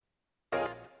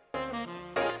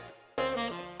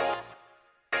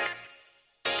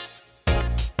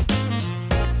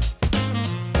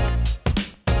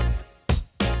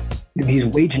these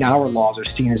wage and hour laws are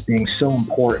seen as being so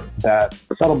important that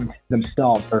the settlements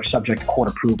themselves are subject to court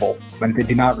approval. When they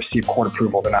do not receive court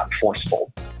approval, they're not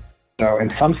enforceable. So in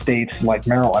some states, like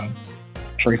Maryland,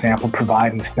 for example,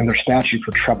 provide in their statute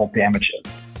for treble damages,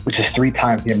 which is 3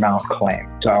 times the amount claimed.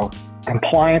 So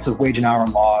compliance with wage and hour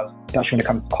laws, especially when it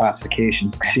comes to classification,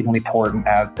 is exceedingly important,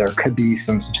 as there could be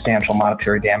some substantial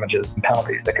monetary damages and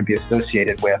penalties that could be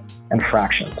associated with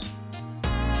infractions.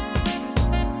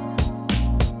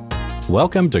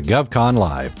 Welcome to GovCon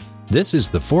Live. This is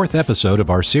the 4th episode of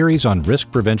our series on risk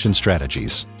prevention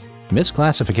strategies.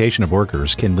 Misclassification of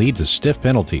workers can lead to stiff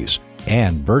penalties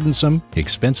and burdensome,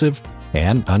 expensive,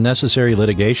 and unnecessary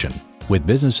litigation, with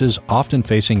businesses often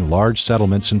facing large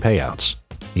settlements and payouts,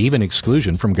 even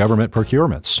exclusion from government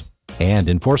procurements. And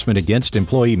enforcement against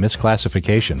employee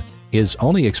misclassification is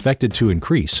only expected to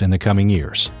increase in the coming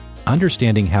years.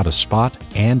 Understanding how to spot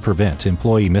and prevent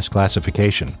employee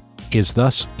misclassification is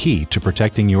thus key to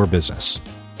protecting your business.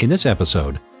 In this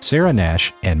episode, Sarah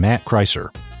Nash and Matt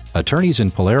Kreiser, attorneys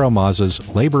in PilieroMazza's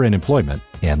labor and employment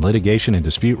and litigation and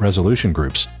dispute resolution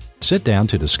groups, sit down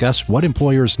to discuss what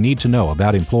employers need to know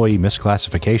about employee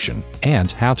misclassification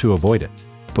and how to avoid it.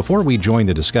 Before we join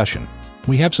the discussion,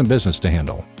 we have some business to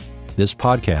handle. This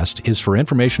podcast is for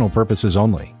informational purposes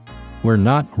only. We're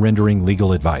not rendering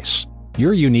legal advice.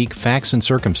 Your unique facts and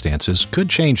circumstances could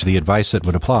change the advice that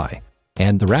would apply,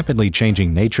 and the rapidly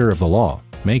changing nature of the law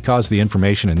may cause the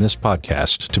information in this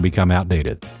podcast to become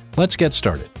outdated. Let's get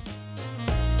started.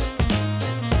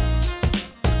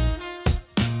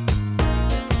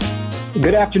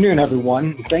 Good afternoon,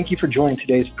 everyone. Thank you for joining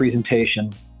today's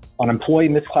presentation on employee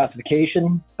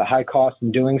misclassification, the high cost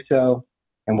in doing so,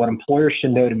 and what employers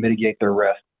should know to mitigate their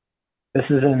risk. This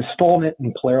is an installment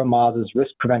in PilieroMazza's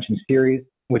risk prevention series,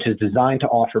 which is designed to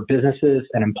offer businesses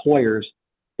and employers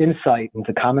insight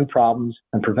into common problems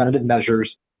and preventative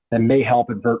measures that may help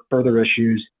avert further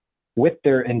issues with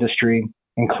their industry,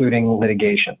 including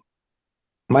litigation.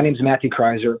 My name is Matthew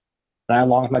Kreiser, and I,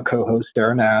 along with my co-host,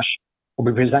 Sarah Nash, will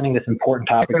be presenting this important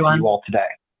topic to you all today.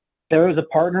 Sarah is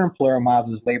a partner in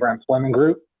PilieroMazza's labor and employment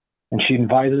group, and she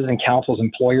advises and counsels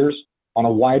employers on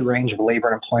a wide range of labor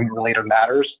and employment-related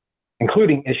matters,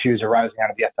 including issues arising out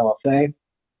of the FLSA,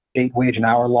 state wage and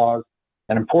hour laws,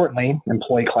 and importantly,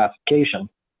 employee classification.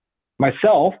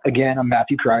 Myself, again, I'm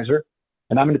Matthew Kreiser,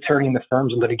 and I'm an attorney in the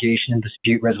firm's litigation and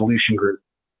dispute resolution group.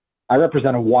 I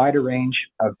represent a wider range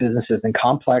of businesses in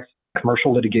complex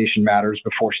commercial litigation matters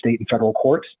before state and federal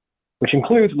courts, which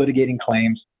includes litigating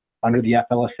claims under the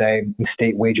FLSA and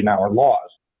state wage and hour laws.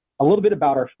 A little bit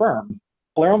about our firm.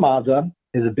 PilieroMazza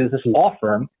is a business law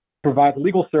firm that provides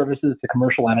legal services to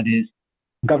commercial entities,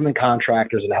 government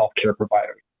contractors, and healthcare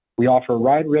providers. We offer a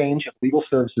wide range of legal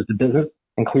services to business,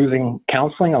 including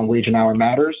counseling on wage and hour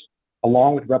matters,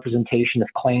 along with representation if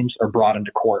claims are brought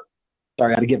into court.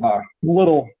 Sorry, I had to give a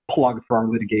little plug for our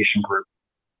litigation group.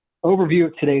 Overview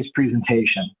of today's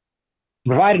presentation. To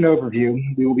provide an overview,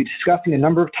 we will be discussing a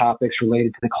number of topics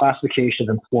related to the classification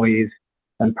of employees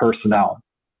and personnel.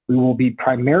 We will be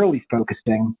primarily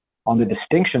focusing on the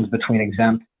distinctions between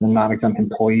exempt and non-exempt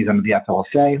employees under the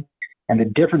FLSA, and the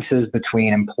differences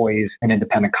between employees and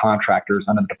independent contractors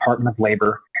under the Department of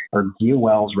Labor or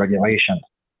DOL's regulations.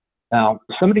 Now,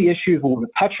 some of the issues we'll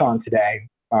touch on today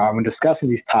when discussing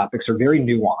these topics are very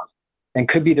nuanced and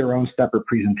could be their own separate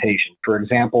presentation. For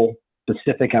example,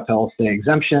 specific FLSA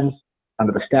exemptions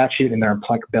under the statute and their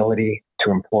applicability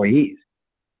to employees.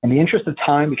 In the interest of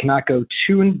time, we cannot go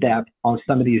too in-depth on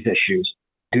some of these issues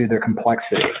due to their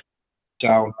complexity.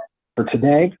 So for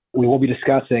today, we will be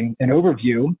discussing an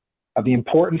overview of the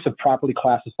importance of properly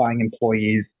classifying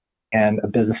employees and a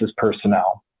business's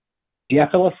personnel, the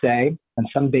FLSA, and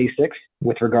some basics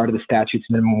with regard to the statute's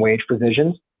minimum wage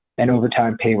provisions and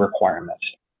overtime pay requirements,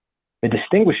 the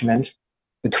distinguishments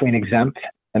between exempt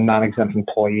and non-exempt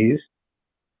employees,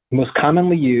 the most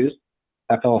commonly used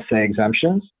FLSA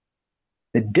exemptions,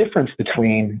 the difference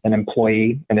between an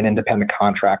employee and an independent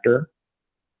contractor,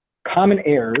 common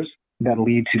errors that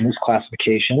lead to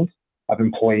misclassifications of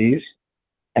employees,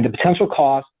 and the potential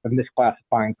cost of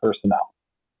misclassifying personnel.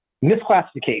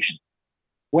 Misclassification,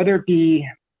 whether it be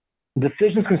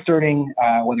decisions concerning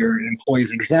whether an employee is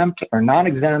exempt or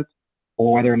non-exempt,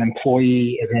 or whether an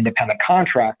employee is an independent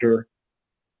contractor,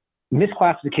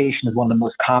 misclassification is one of the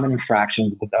most common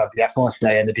infractions of the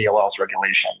FLSA and the DOL's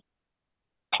regulation.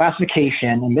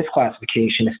 Classification and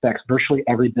misclassification affects virtually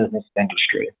every business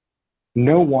industry.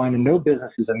 No one and no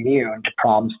business is immune to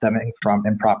problems stemming from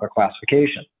improper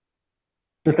classification.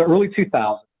 Since the early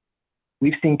 2000s,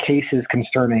 we've seen cases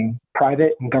concerning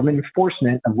private and government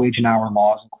enforcement of wage and hour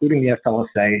laws, including the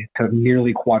FLSA, to have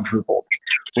nearly quadrupled,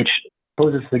 which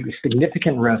poses a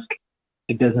significant risk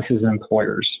to businesses and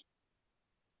employers.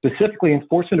 Specifically,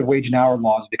 enforcement of wage and hour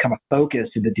laws become a focus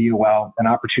of the DOL and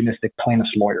opportunistic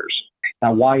plaintiffs' lawyers.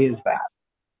 Now, why is that?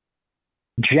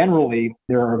 Generally,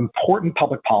 there are important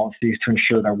public policies to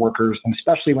ensure that workers, and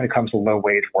especially when it comes to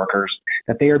low-wage workers,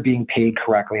 that they are being paid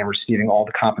correctly and receiving all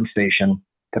the compensation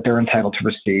that they're entitled to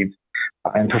receive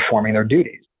and performing their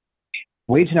duties.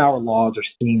 Wage and hour laws are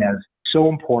seen as so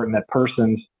important that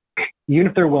persons, even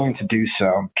if they're willing to do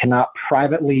so, cannot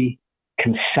privately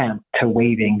consent to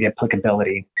waiving the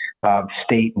applicability of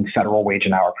state and federal wage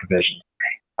and hour provisions.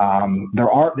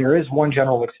 There is one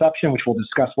general exception, which we'll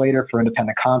discuss later, for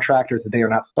independent contractors, that they are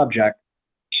not subject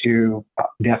to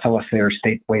the FLSA or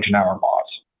state wage and hour laws.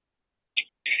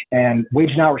 And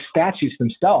wage and hour statutes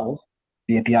themselves,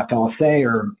 be it the FLSA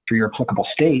or for your applicable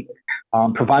state,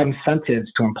 provide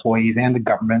incentives to employees and the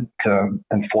government to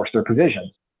enforce their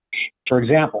provisions. For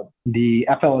example, the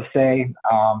FLSA,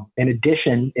 in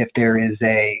addition, if there is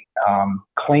a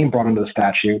claim brought under the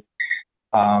statute,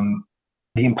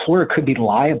 the employer could be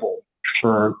liable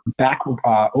for back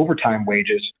overtime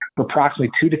wages for approximately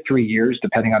 2 to 3 years,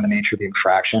 depending on the nature of the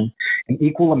infraction, an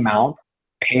equal amount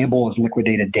payable as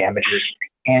liquidated damages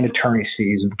and attorney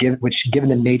fees, which, given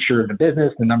the nature of the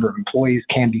business, the number of employees,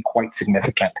 can be quite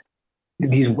significant.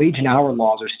 These wage and hour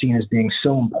laws are seen as being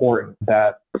so important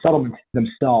that settlements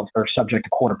themselves are subject to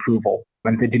court approval.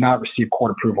 When they do not receive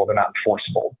court approval, they're not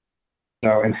enforceable.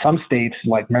 So in some states,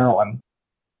 like Maryland,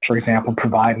 for example,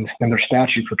 provide in their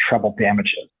statute for treble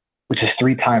damages, which is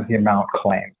 3 times the amount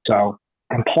claimed. So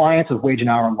compliance with wage and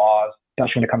hour laws,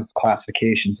 especially when it comes to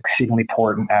classification, is exceedingly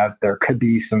important, as there could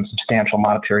be some substantial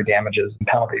monetary damages and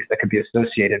penalties that could be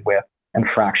associated with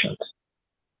infractions.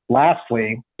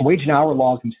 Lastly, wage and hour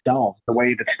laws themselves, the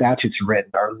way that statutes are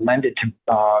written, are lended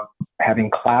to having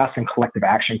class and collective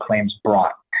action claims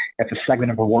brought if a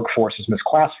segment of a workforce is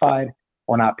misclassified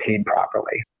or not paid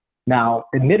properly. Now,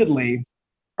 admittedly,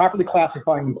 properly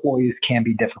classifying employees can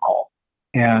be difficult,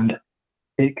 and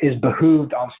it is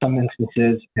behooved on some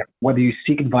instances, whether you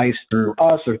seek advice through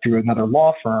us or through another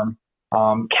law firm,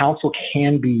 counsel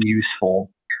can be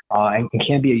useful and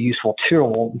can be a useful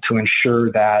tool to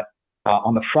ensure that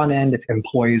on the front end, if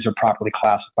employees are properly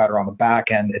classified, or on the back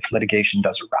end, if litigation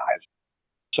does arise.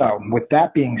 So with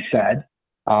that being said,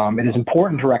 it is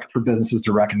important for businesses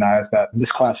to recognize that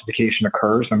misclassification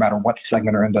occurs no matter what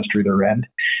segment or industry they're in,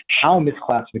 how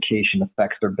misclassification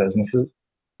affects their businesses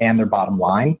and their bottom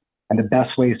line, and the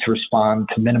best ways to respond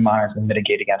to minimize and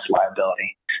mitigate against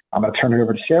liability. I'm going to turn it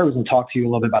over to Sarah, who's going to talk to you a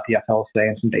little bit about the FLSA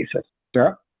and some basics.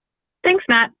 Sarah? Thanks,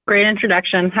 Matt. Great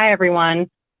introduction. Hi, everyone.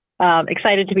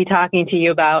 Excited to be talking to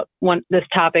you about this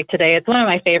topic today. It's one of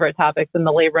my favorite topics in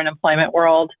the labor and employment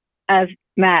world. As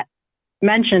Matt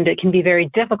mentioned, it can be very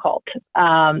difficult.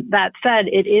 That said,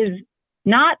 it is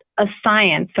not a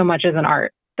science so much as an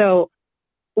art. So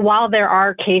while there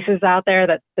are cases out there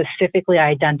that specifically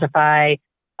identify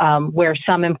where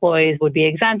some employees would be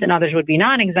exempt and others would be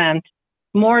non-exempt,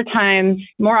 more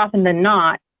often than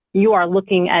not, you are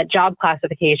looking at job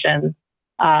classifications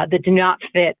that do not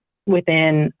fit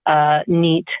within a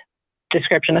neat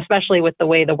description, especially with the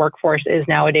way the workforce is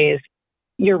nowadays.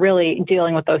 You're really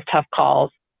dealing with those tough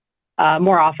calls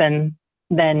more often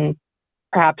than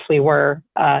perhaps we were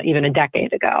even a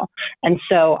decade ago. And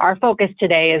so our focus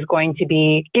today is going to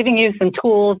be giving you some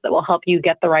tools that will help you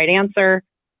get the right answer.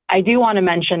 I do want to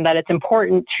mention that it's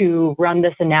important to run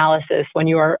this analysis when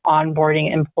you are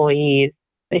onboarding employees.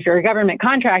 If you're a government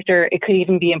contractor, it could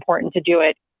even be important to do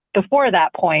it before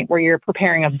that point where you're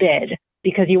preparing a bid,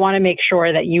 because you want to make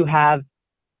sure that you have,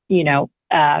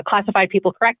 classified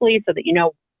people correctly so that you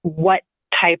know what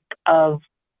type of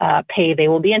pay they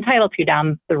will be entitled to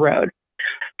down the road.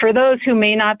 For those who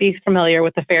may not be familiar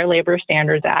with the Fair Labor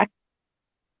Standards Act,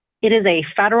 it is a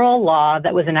federal law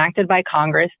that was enacted by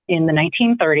Congress in the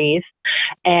 1930s,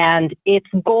 and its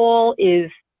goal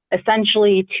is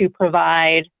essentially to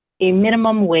provide a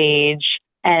minimum wage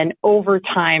and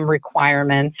overtime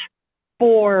requirements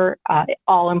for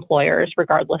all employers,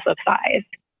 regardless of size.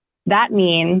 That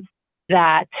means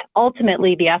that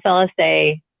ultimately the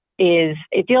FLSA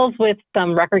it deals with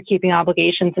some record-keeping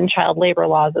obligations and child labor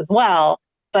laws as well,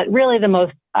 but really the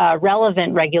most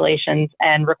relevant regulations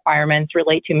and requirements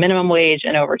relate to minimum wage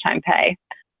and overtime pay.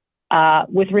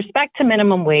 With respect to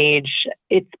minimum wage,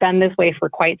 it's been this way for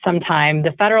quite some time.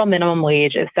 The federal minimum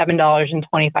wage is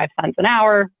 $7.25 an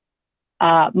hour.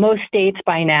 Most states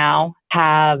by now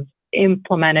have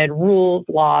implemented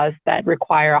laws that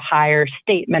require a higher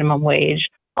state minimum wage.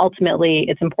 Ultimately,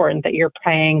 it's important that you're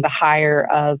paying the higher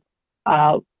of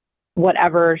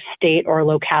whatever state or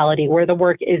locality where the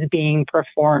work is being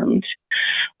performed.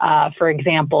 For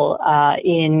example,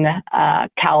 in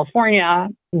California,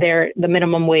 the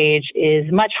minimum wage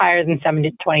is much higher than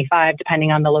 $7.25,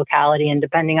 depending on the locality and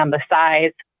depending on the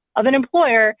size of an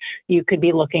employer. You could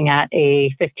be looking at a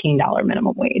 $15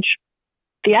 minimum wage.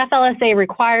 The FLSA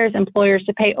requires employers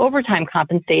to pay overtime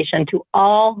compensation to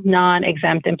all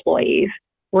non-exempt employees.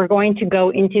 We're going to go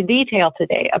into detail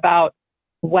today about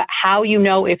how you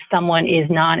know if someone is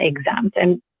non-exempt.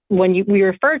 And when we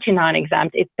refer to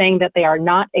non-exempt, it's saying that they are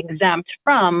not exempt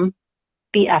from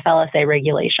the FLSA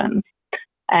regulations.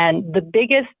 And the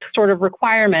biggest sort of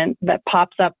requirement that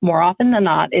pops up more often than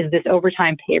not is this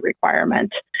overtime pay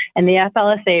requirement. And the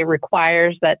FLSA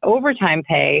requires that overtime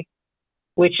pay,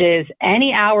 which is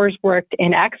any hours worked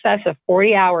in excess of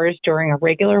 40 hours during a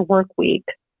regular work week,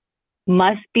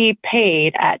 must be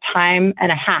paid at time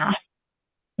and a half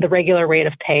the regular rate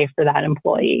of pay for that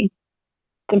employee.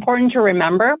 It's important to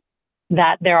remember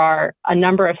that there are a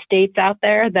number of states out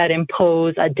there that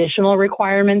impose additional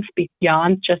requirements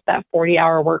beyond just that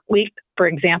 40-hour work week. For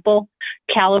example,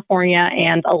 California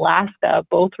and Alaska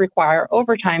both require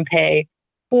overtime pay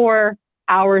for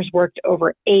hours worked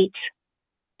over 8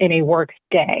 in a work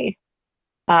day.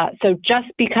 So just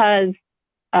because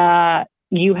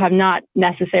you have not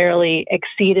necessarily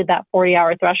exceeded that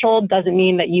 40-hour threshold doesn't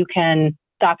mean that you can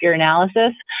stop your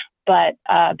analysis. But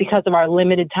because of our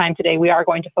limited time today, we are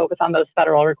going to focus on those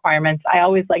federal requirements. I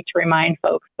always like to remind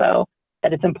folks, though,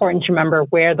 that it's important to remember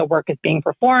where the work is being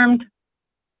performed,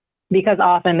 because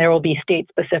often there will be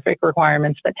state-specific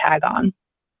requirements that tag on.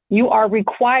 You are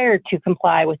required to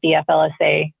comply with the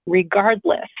FLSA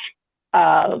regardless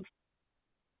of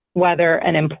whether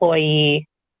an employee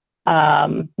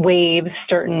waives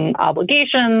certain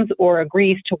obligations or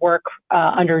agrees to work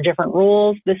under different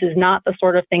rules. This is not the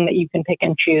sort of thing that you can pick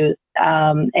and choose.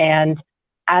 And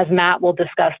as Matt will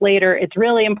discuss later, it's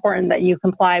really important that you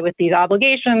comply with these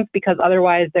obligations, because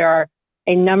otherwise there are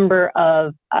a number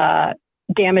of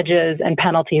damages and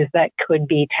penalties that could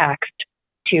be taxed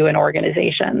to an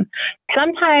organization.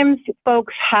 Sometimes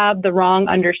folks have the wrong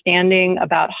understanding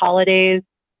about holidays.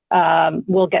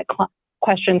 We'll get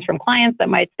questions from clients that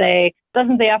might say,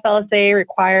 doesn't the FLSA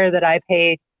require that I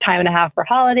pay time and a half for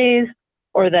holidays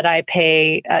or that I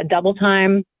pay double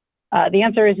time? The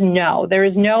answer is no. There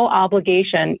is no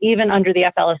obligation, even under the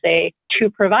FLSA, to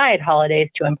provide holidays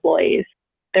to employees.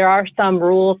 There are some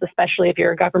rules, especially if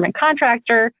you're a government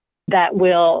contractor, that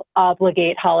will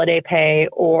obligate holiday pay,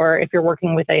 or if you're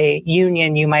working with a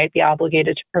union, you might be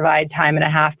obligated to provide time and a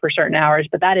half for certain hours,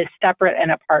 but that is separate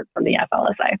and apart from the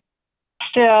FLSA.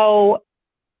 So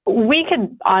we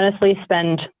could honestly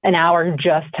spend an hour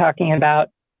just talking about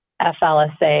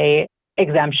FLSA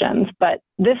exemptions, but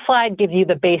this slide gives you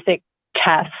the basic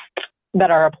tests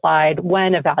that are applied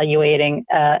when evaluating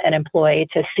an employee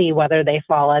to see whether they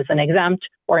fall as an exempt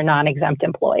or non-exempt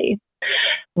employee.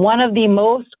 One of the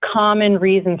most common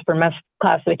reasons for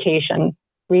misclassification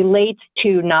relates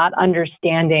to not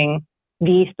understanding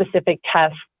the specific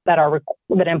tests that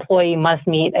an employee must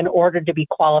meet in order to be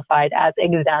qualified as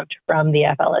exempt from the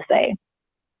FLSA.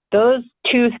 Those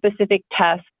two specific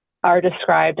tests are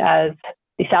described as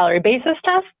the salary basis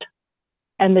test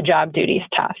and the job duties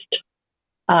test.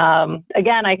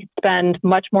 Again, I could spend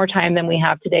much more time than we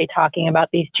have today talking about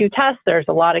these two tests. There's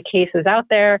a lot of cases out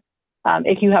there.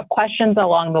 If you have questions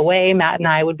along the way, Matt and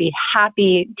I would be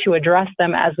happy to address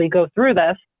them as we go through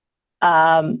this.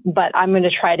 But I'm going to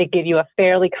try to give you a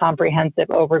fairly comprehensive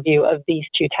overview of these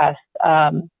two tests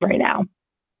right now.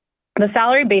 The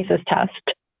salary basis test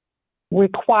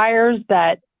requires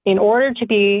that in order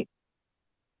to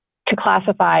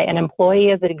classify an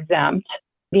employee as an exempt,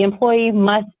 the employee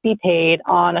must be paid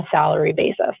on a salary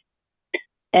basis.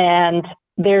 And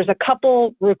there's a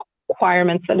couple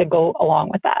requirements that go along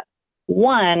with that.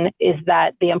 One is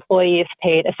that the employee is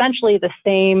paid essentially the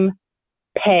same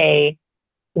pay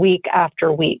week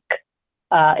after week.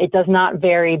 It does not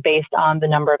vary based on the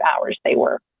number of hours they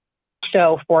work.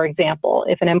 So, for example,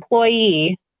 if an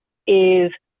employee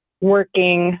is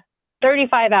working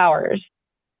 35 hours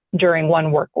during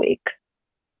one work week,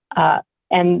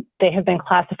 and they have been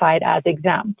classified as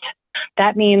exempt,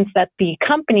 that means that the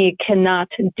company cannot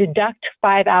deduct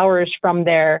 5 hours from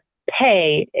their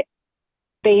pay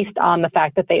based on the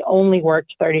fact that they only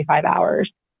worked 35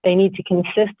 hours. They need to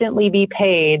consistently be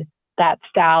paid that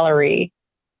salary,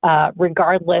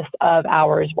 regardless of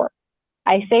hours worked.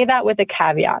 I say that with a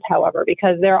caveat, however,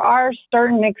 because there are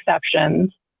certain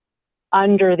exceptions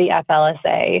under the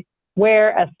FLSA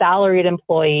where a salaried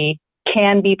employee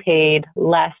can be paid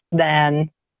less than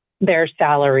their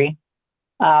salary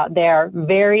There are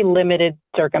very limited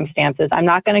circumstances. I'm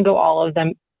not going to go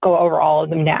over all of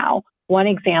them now. One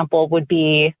example would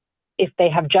be if they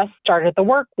have just started the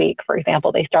work week. For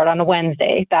example, they start on a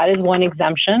Wednesday. That is one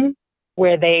exemption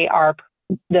where the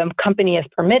company is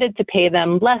permitted to pay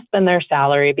them less than their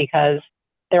salary because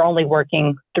they're only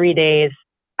working 3 days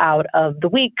out of the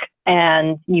week,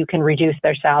 and you can reduce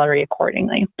their salary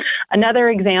accordingly. Another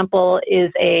example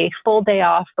is a full day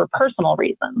off for personal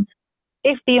reasons.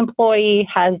 If the employee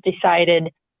has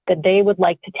decided that they would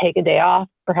like to take a day off,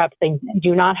 perhaps they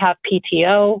do not have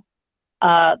PTO,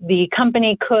 the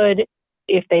company could,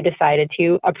 if they decided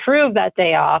to, approve that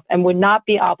day off and would not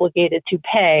be obligated to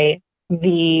pay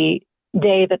the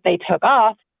day that they took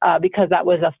off because that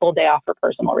was a full day off for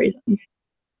personal reasons.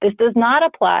 This does not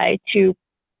apply to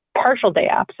partial day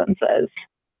absences.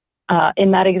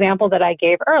 In that example that I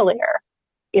gave earlier,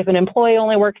 if an employee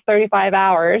only works 35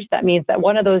 hours, that means that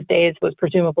one of those days was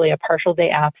presumably a partial day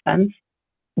absence.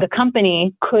 The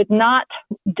company could not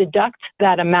deduct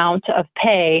that amount of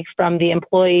pay from the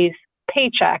employee's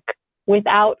paycheck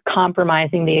without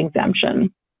compromising the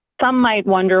exemption. Some might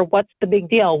wonder, what's the big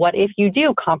deal? What if you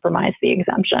do compromise the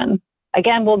exemption?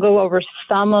 Again, we'll go over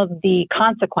some of the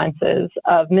consequences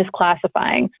of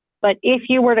misclassifying. But if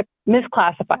you were to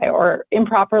misclassify or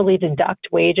improperly deduct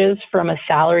wages from a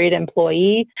salaried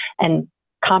employee and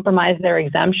compromise their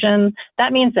exemption,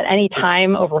 that means that any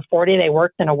time over 40 they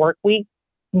worked in a work week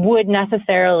would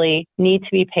necessarily need to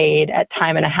be paid at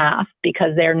time and a half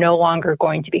because they're no longer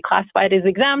going to be classified as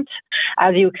exempt.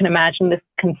 As you can imagine, this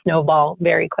can snowball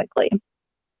very quickly.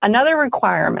 Another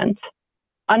requirement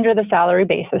under the salary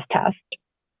basis test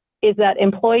is that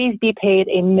employees be paid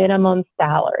a minimum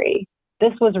salary.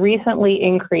 This was recently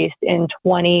increased in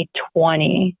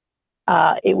 2020.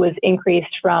 It was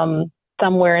increased from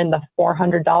somewhere in the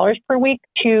 $400 per week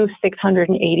to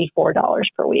 $684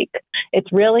 per week.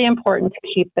 It's really important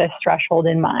to keep this threshold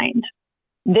in mind.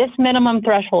 This minimum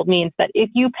threshold means that if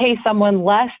you pay someone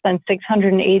less than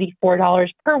 $684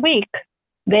 per week,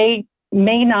 they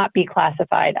may not be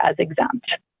classified as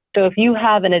exempt. So if you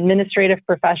have an administrative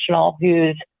professional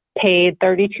who's paid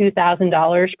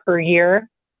 $32,000 per year,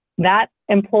 that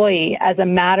employee, as a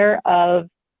matter of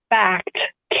fact,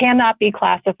 cannot be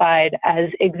classified as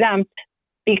exempt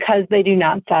because they do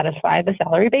not satisfy the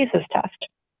salary basis test.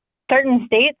 Certain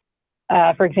states,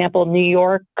 for example, New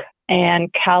York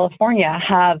and California,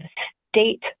 have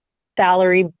state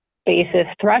salary basis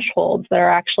thresholds that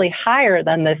are actually higher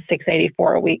than the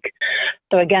 $684 a week.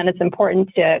 So again, it's important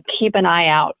to keep an eye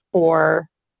out for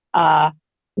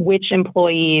which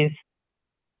employees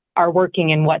are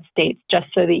working in what states, just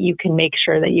so that you can make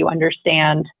sure that you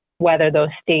understand whether those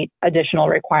state additional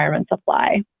requirements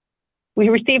apply. We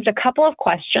received a couple of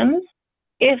questions.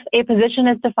 If a position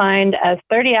is defined as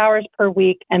 30 hours per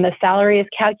week and the salary is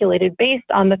calculated based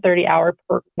on the 30 hour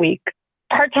per week,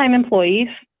 part-time employees,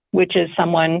 which is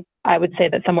someone, I would say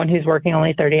that someone who's working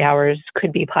only 30 hours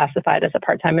could be classified as a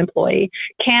part-time employee,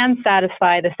 can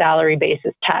satisfy the salary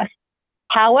basis test.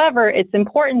 However, it's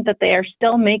important that they are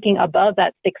still making above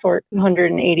that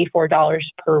 $684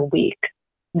 per week.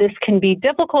 This can be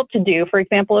difficult to do. For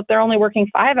example, if they're only working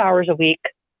 5 hours a week,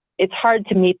 it's hard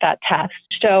to meet that test.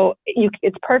 So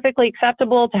it's perfectly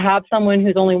acceptable to have someone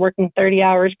who's only working 30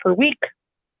 hours per week.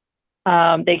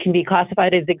 They can be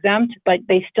classified as exempt, but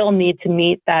they still need to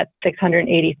meet that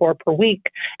 $684 per week.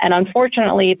 And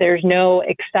unfortunately, there's no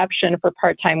exception for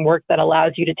part-time work that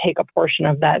allows you to take a portion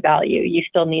of that value. You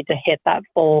still need to hit that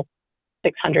full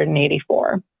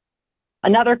 $684.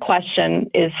 Another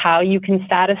question is how you can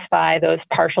satisfy those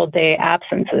partial day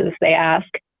absences. They ask,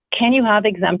 can you have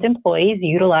exempt employees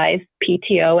utilize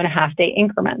PTO in a half-day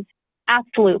increments?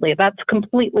 Absolutely. That's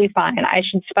completely fine. I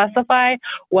should specify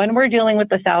when we're dealing with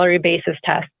the salary basis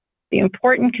test, the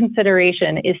important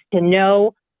consideration is to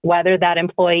know whether that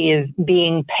employee is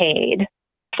being paid.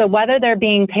 So whether they're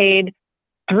being paid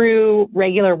through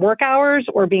regular work hours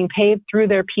or being paid through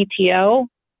their PTO,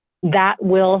 that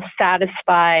will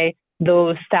satisfy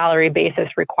those salary basis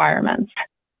requirements.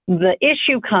 The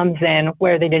issue comes in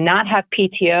where they do not have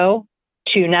PTO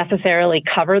to necessarily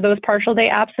cover those partial day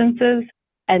absences.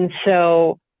 And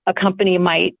so a company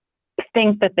might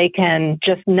think that they can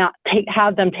just not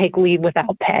have them take leave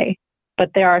without pay. But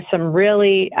there are some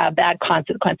really bad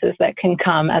consequences that can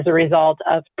come as a result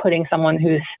of putting someone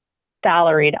who's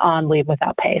salaried on leave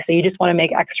without pay. So you just want to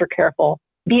be extra careful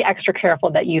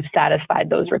that you've satisfied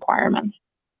those requirements.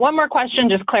 One more question,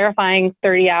 just clarifying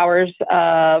 30 hours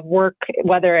of work,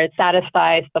 whether it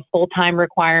satisfies the full-time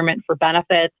requirement for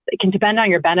benefits. It can depend on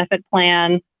your benefit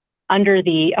plan. Under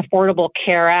the Affordable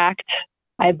Care Act,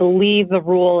 I believe the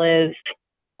rule is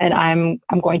and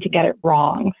I'm going to get it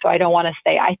wrong. So I don't want to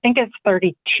say, I think it's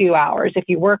 32 hours. If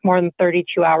you work more than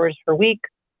 32 hours per week,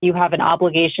 you have an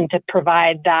obligation to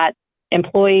provide that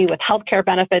employee with healthcare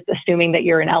benefits, assuming that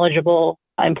you're an eligible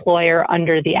employer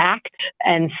under the Act.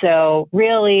 And so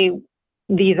really,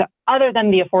 these, other than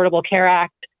the Affordable Care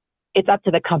Act, it's up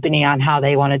to the company on how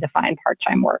they want to define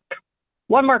part-time work.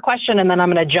 One more question, and then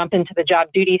I'm going to jump into the job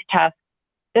duties test.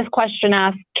 This question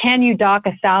asks, can you dock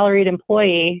a salaried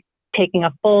employee taking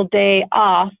a full day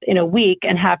off in a week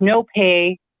and have no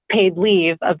paid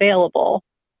leave available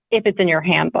if it's in your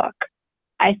handbook?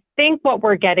 I think what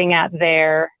we're getting at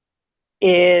there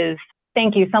is,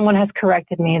 thank you, someone has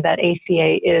corrected me that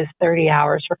ACA is 30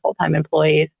 hours for full-time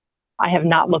employees. I have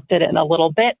not looked at it in a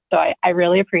little bit, so I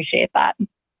really appreciate that.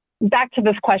 Back to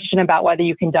this question about whether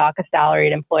you can dock a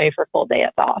salaried employee for full days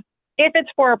off. If it's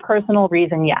for a personal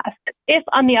reason, yes. If,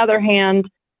 on the other hand,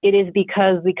 it is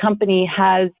because the company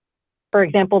has, for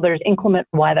example, there's inclement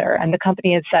weather and the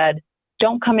company has said,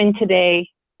 don't come in today.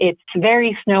 It's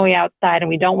very snowy outside and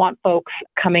we don't want folks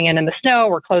coming in the snow.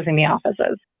 We're closing the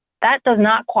offices. That does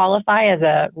not qualify as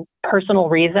a personal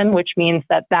reason, which means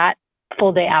that that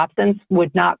full day absence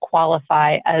would not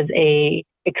qualify as a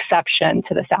exception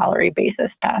to the salary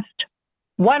basis test.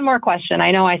 One more question.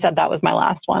 I know I said that was my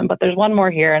last one, but there's one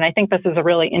more here. And I think this is a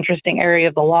really interesting area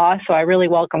of the law. So I really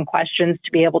welcome questions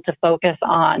to be able to focus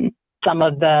on some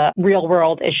of the real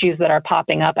world issues that are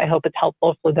popping up. I hope it's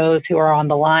helpful for those who are on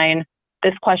the line.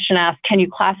 This question asks, can you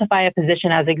classify a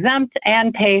position as exempt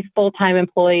and pay full-time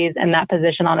employees in that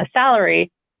position on a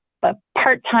salary, but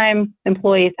part-time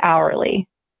employees hourly?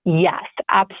 Yes,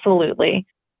 absolutely.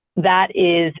 That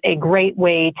is a great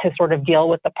way to sort of deal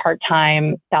with the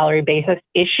part-time salary basis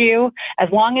issue. As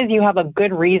long as you have a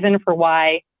good reason for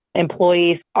why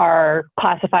employees are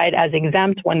classified as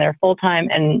exempt when they're full-time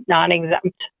and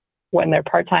non-exempt when they're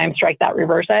part-time, strike that,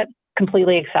 reverse it,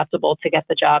 completely acceptable to get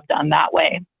the job done that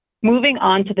way. Moving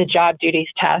on to the job duties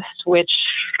test, which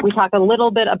we talk a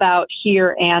little bit about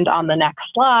here and on the next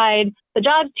slide. The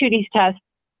job duties test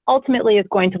ultimately is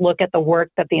going to look at the work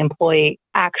that the employee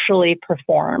actually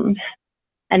performs.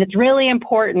 And it's really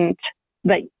important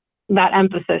that that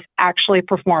emphasis actually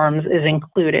performs is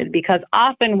included, because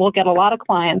often we'll get a lot of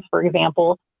clients, for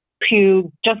example,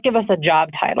 to just give us a job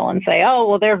title and say, oh,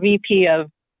 well, they're VP of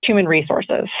Human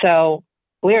Resources, so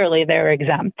clearly they're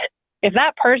exempt. If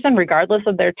that person, regardless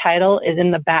of their title, is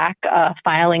in the back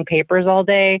filing papers all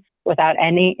day without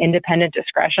any independent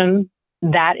discretion,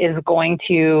 that is going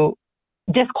to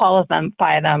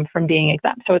disqualify them from being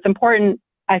exempt. So it's important,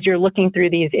 as you're looking through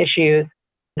these issues,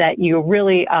 that you're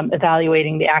really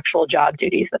evaluating the actual job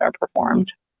duties that are performed.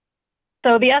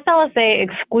 So the FLSA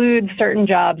excludes certain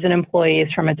jobs and employees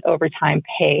from its overtime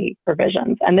pay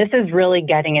provisions. And this is really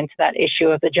getting into that issue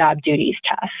of the job duties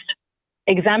test.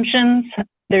 Exemptions,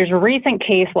 there's a recent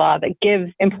case law that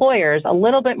gives employers a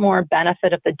little bit more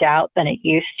benefit of the doubt than it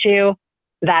used to.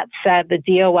 That said, the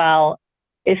DOL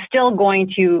is still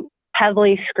going to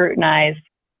heavily scrutinize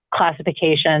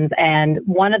classifications. And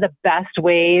one of the best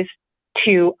ways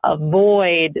to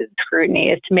avoid scrutiny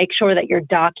is to make sure that you're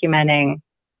documenting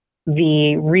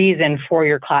the reason for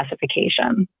your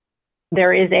classification.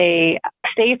 There is a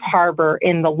safe harbor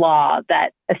in the law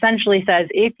that essentially says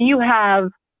if you have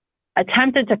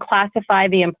attempted to classify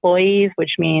the employees,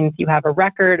 which means you have a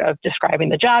record of describing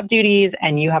the job duties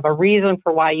and you have a reason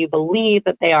for why you believe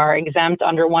that they are exempt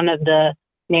under one of the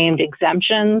named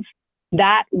exemptions,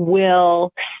 that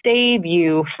will save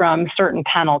you from certain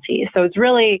penalties. So it's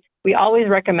really, we always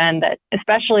recommend that,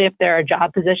 especially if there are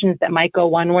job positions that might go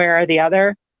one way or the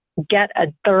other, get a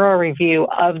thorough review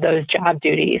of those job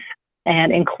duties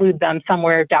and include them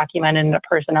somewhere documented in a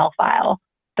personnel file,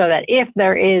 so that if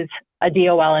there is a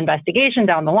DOL investigation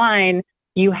down the line,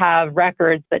 you have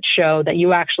records that show that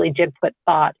you actually did put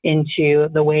thought into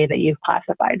the way that you've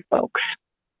classified folks.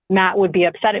 Matt would be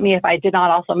upset at me if I did not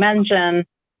also mention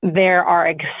there are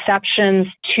exceptions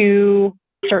to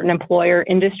certain employer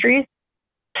industries.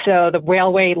 So the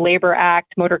Railway Labor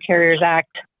Act, Motor Carriers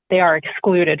Act, they are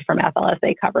excluded from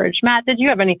FLSA coverage. Matt, did you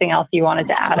have anything else you wanted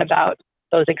to add about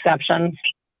those exceptions?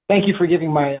 Thank you for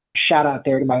giving my shout out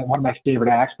there to one of my favorite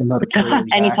acts, the Motor Carriers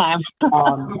Anytime.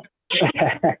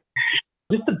 Act.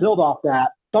 Just to build off that,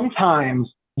 sometimes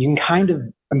you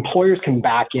can employers can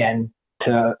back in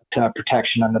to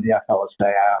protection under the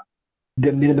FLSA.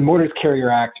 The Motor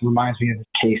Carrier Act reminds me of this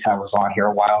case I was on here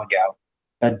a while ago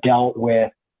that dealt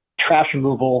with trash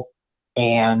removal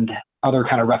and other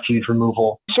kind of refuge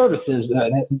removal services.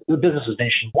 The business was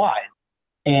nationwide.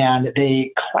 And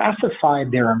they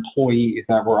classified their employees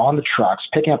that were on the trucks,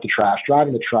 picking up the trash,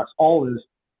 driving the trucks, all as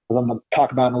I'm going to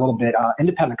talk about in a little bit,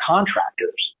 independent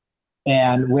contractors.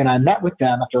 And when I met with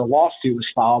them after a lawsuit was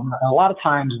filed, and a lot of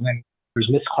times when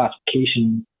there's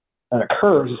misclassification that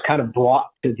occurs, it's kind of brought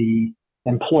to the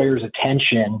employer's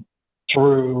attention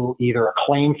through either a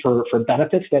claim for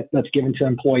benefits that's given to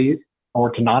employees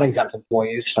or to non-exempt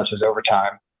employees, such as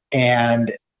overtime.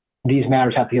 And these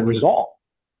matters have to get resolved.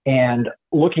 And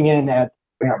looking in at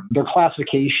their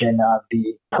classification of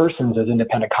the persons as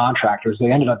independent contractors,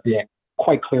 they ended up being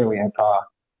quite clearly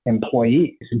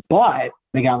employees. But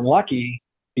they got lucky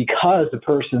because the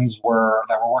persons that were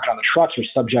working on the trucks were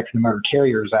subject to the Motor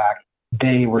Carriers Act.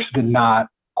 They did not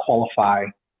qualify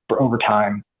for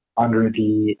overtime under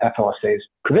the FLSA's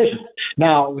provisions.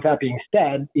 Now, with that being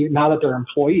said, now that they're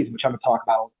employees, which I'm going to talk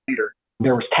about later,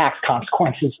 there was tax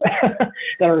consequences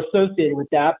that are associated with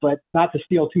that. But not to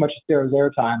steal too much of Sarah's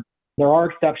airtime, there are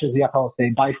exceptions to the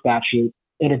FLSA by statute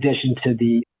in addition to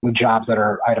the jobs that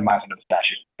are itemized under the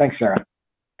statute. Thanks, Sarah.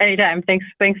 Anytime. Thanks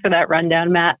for that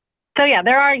rundown, Matt. So yeah,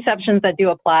 there are exceptions that do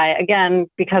apply. Again,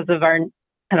 because of our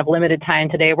kind of limited time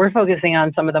today, we're focusing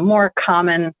on some of the more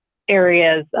common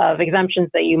areas of exemptions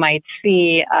that you might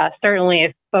see. Certainly,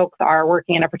 if folks are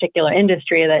working in a particular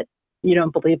industry that you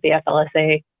don't believe the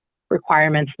FLSA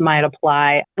requirements might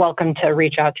apply, welcome to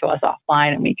reach out to us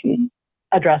offline and we can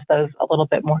address those a little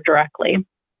bit more directly.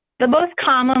 The most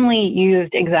commonly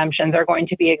used exemptions are going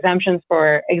to be exemptions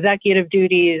for executive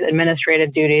duties,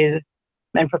 administrative duties,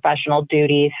 and professional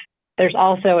duties. There's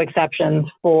also exceptions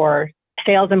for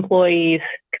sales employees,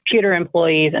 computer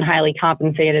employees, and highly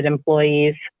compensated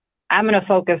employees. I'm going to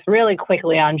focus really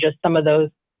quickly on just some of those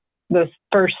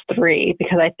first three,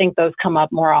 because I think those come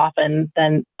up more often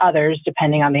than others,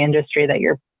 depending on the industry that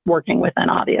you're working within,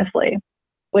 obviously.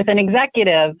 With an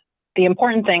executive, the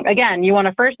important thing, again, you want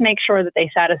to first make sure that they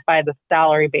satisfy the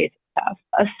salary basis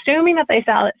test. Assuming that they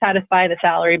satisfy the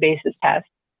salary basis test,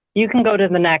 you can go to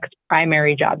the next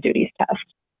primary job duties test.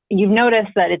 You've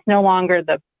noticed that it's no longer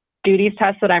the duties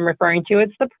test that I'm referring to,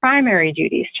 it's the primary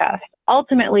duties test.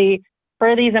 Ultimately,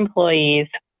 for these employees,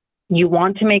 you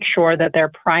want to make sure that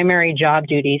their primary job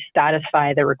duties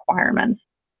satisfy the requirements.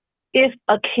 If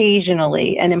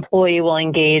occasionally an employee will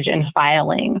engage in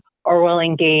filing or will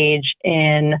engage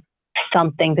in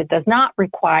something that does not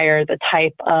require the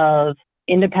type of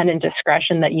independent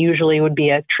discretion that usually would be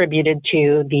attributed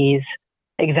to these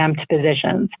exempt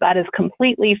positions, that is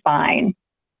completely fine.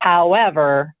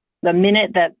 However, the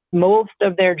minute that most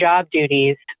of their job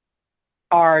duties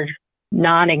are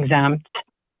non-exempt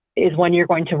is when you're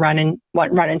going to run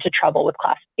into trouble with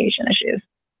classification issues.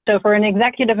 So for an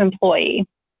executive employee,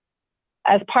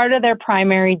 as part of their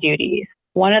primary duties,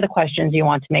 one of the questions you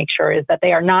want to make sure is that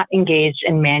they are not engaged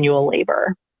in manual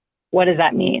labor. What does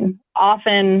that mean?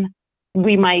 Often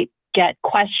we might get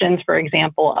questions, for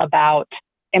example, about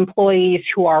employees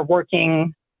who are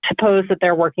working, suppose that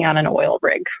they're working on an oil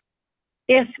rig.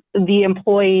 If the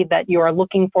employee that you are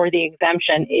looking for the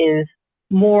exemption is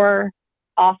more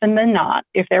often than not,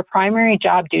 if their primary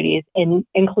job duties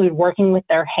include working with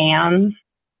their hands,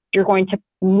 you're going to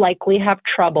likely have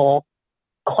trouble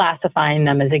classifying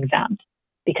them as exempt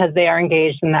because they are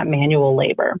engaged in that manual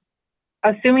labor.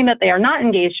 Assuming that they are not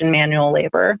engaged in manual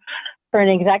labor, for an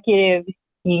executive,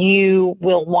 you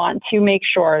will want to make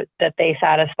sure that they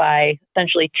satisfy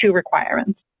essentially two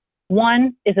requirements.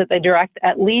 One is that they direct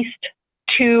at least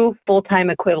 2 full-time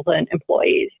equivalent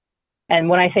employees. And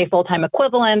when I say full-time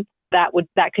equivalent, that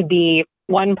could be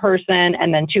 1 person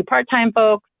and then 2 part-time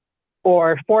folks,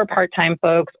 or 4 part-time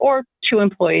folks, or 2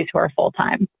 employees who are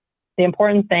full-time. The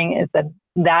important thing is that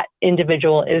that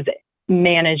individual is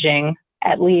managing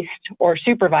at least or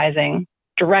supervising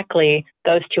directly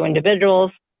those 2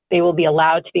 individuals. They will be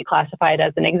allowed to be classified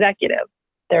as an executive.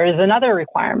 There is another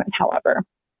requirement, however.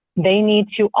 They need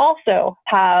to also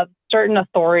have certain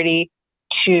authority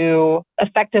to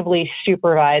effectively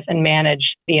supervise and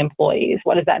manage the employees.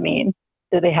 What does that mean?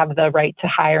 Do they have the right to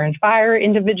hire and fire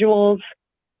individuals?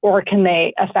 Or can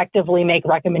they effectively make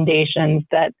recommendations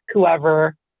that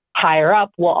whoever higher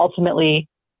up will ultimately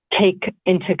take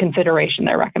into consideration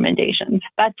their recommendations?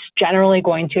 That's generally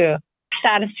going to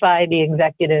satisfy the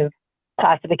executive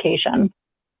classification.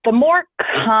 The more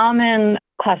common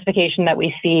classification that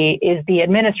we see is the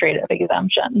administrative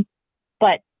exemption.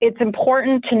 But it's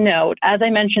important to note, as I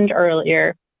mentioned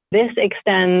earlier, this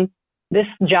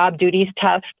job duties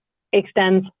test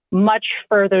extends much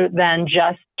further than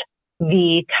just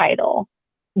the title.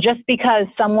 Just because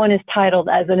someone is titled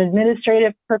as an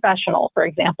administrative professional, for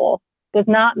example, does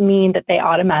not mean that they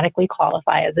automatically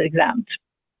qualify as exempt.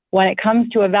 When it comes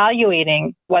to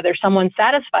evaluating whether someone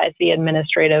satisfies the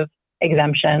administrative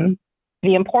exemption,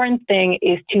 the important thing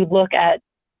is to look at,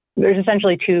 there's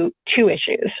essentially two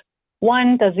issues.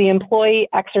 One, does the employee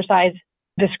exercise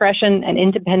discretion and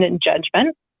independent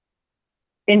judgment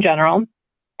in general?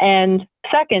 And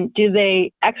second, do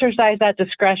they exercise that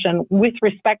discretion with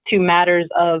respect to matters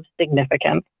of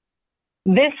significance?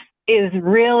 This is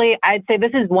really, I'd say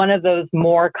this is one of those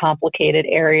more complicated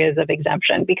areas of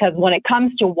exemption, because when it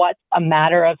comes to what's a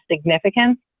matter of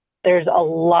significance, there's a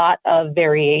lot of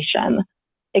variation.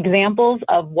 Examples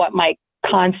of what might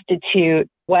constitute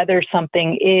whether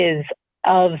something is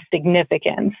of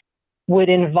significance would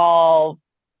involve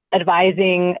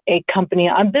advising a company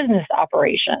on business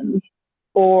operations,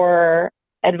 or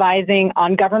advising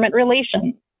on government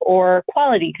relations or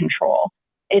quality control.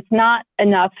 It's not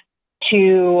enough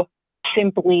to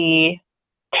simply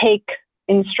take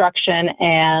instruction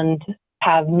and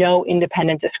have no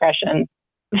independent discretion.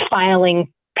 Filing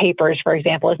papers, for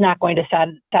example, is not going to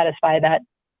satisfy that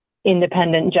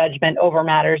independent judgment over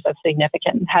matters of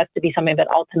significance. It has to be something that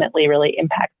ultimately really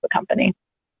impacts the company.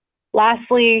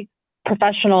 Lastly,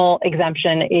 professional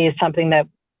exemption is something that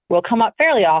will come up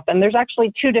fairly often. There's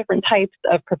actually two different types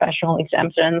of professional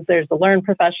exemptions. There's the learned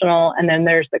professional, and then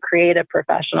there's the creative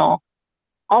professional.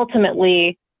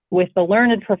 Ultimately, with the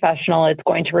learned professional, it's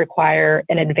going to require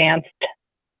an advanced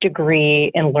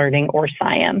degree in learning or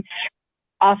science.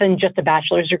 Often just a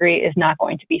bachelor's degree is not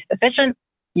going to be sufficient.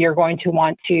 You're going to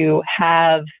want to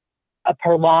have a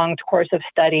prolonged course of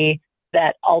study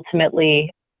that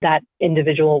ultimately that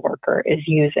individual worker is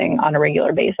using on a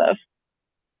regular basis.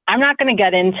 I'm not going to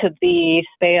get into the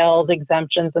sales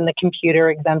exemptions and the computer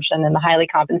exemption and the highly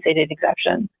compensated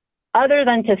exemption, other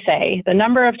than to say the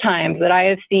number of times that I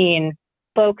have seen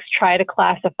folks try to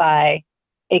classify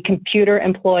a computer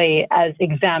employee as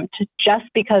exempt just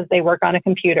because they work on a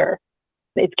computer.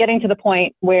 It's getting to the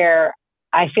point where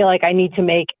I feel like I need to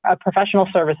make a professional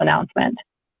service announcement.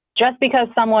 Just because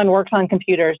someone works on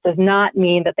computers does not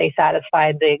mean that they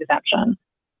satisfied the exemption.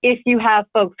 If you have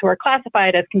folks who are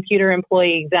classified as computer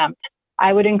employee exempt,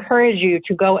 I would encourage you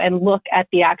to go and look at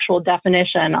the actual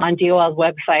definition on DOL's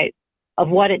website of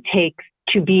what it takes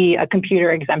to be a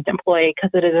computer exempt employee, because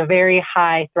it is a very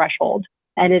high threshold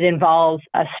and it involves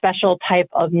a special type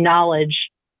of knowledge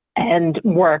and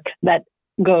work that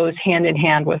goes hand in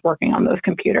hand with working on those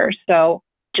computers. So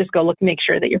just go look, make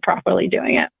sure that you're properly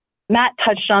doing it. Matt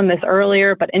touched on this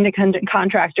earlier, but independent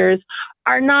contractors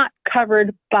are not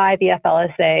covered by the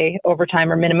FLSA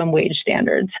overtime or minimum wage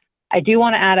standards. I do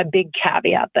want to add a big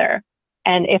caveat there.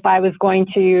 And if I was going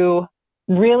to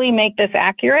really make this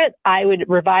accurate, I would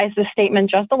revise the statement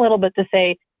just a little bit to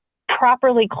say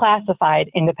properly classified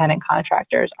independent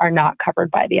contractors are not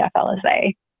covered by the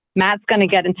FLSA. Matt's going to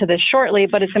get into this shortly,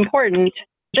 but it's important.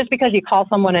 Just because you call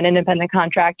someone an independent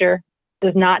contractor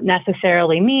does not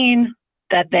necessarily mean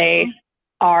that they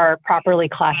are properly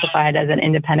classified as an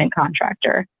independent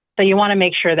contractor. So you want to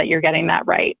make sure that you're getting that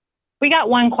right. We got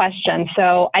one question,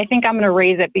 so I think I'm going to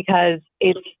raise it because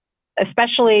it's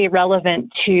especially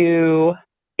relevant to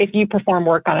if you perform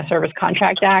work on a Service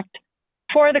Contract Act.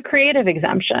 For the creative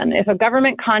exemption, if a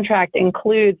government contract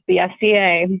includes the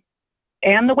SCA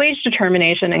and the wage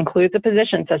determination includes a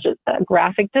position such as a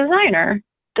graphic designer,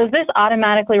 does this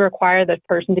automatically require the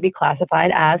person to be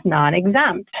classified as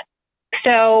non-exempt?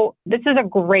 So this is a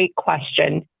great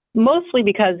question, mostly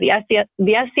because the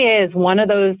SCA is one of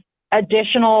those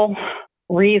additional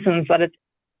reasons that it's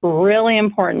really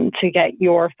important to get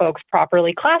your folks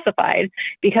properly classified,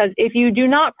 because if you do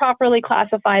not properly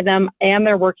classify them and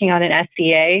they're working on an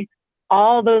SCA,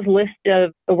 all those lists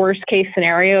of the worst case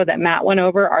scenario that Matt went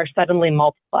over are suddenly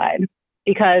multiplied,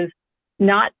 because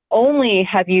not only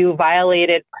have you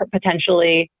violated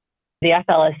potentially the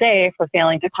FLSA for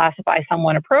failing to classify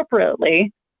someone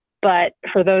appropriately, but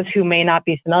for those who may not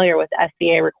be familiar with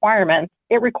SCA requirements,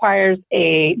 it requires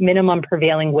a minimum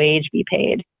prevailing wage be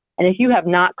paid. And if you have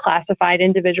not classified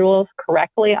individuals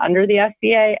correctly under the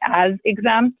SCA as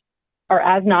exempt or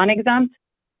as non-exempt,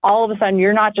 all of a sudden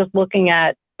you're not just looking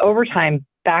at overtime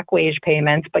back wage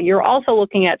payments, but you're also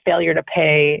looking at failure to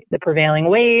pay the prevailing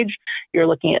wage. You're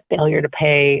looking at failure to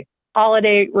pay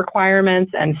holiday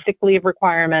requirements and sick leave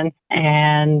requirements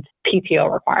and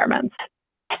PTO requirements.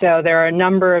 So there are a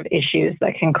number of issues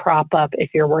that can crop up if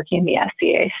you're working in the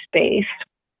SCA space.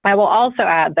 I will also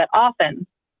add that often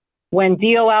when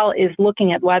DOL is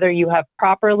looking at whether you have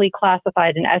properly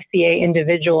classified an SCA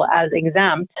individual as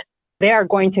exempt, they are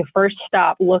going to first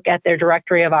look at their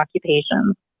directory of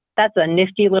occupations. That's a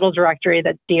nifty little directory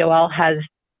that DOL has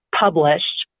published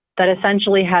that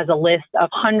essentially has a list of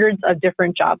hundreds of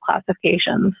different job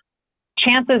classifications.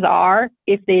 Chances are,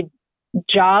 if the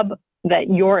job that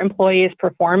your employee is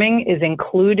performing is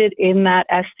included in that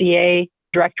SCA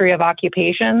directory of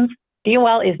occupations,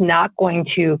 DOL is not going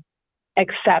to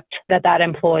accept that that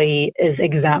employee is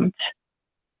exempt.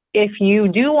 If you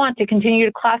do want to continue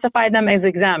to classify them as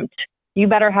exempt, you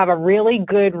better have a really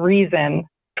good reason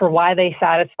for why they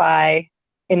satisfy.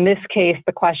 In this case,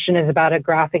 the question is about a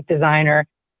graphic designer,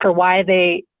 for why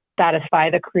they satisfy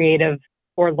the creative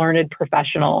or learned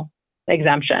professional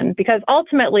exemption. Because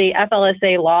ultimately,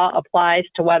 FLSA law applies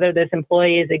to whether this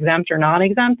employee is exempt or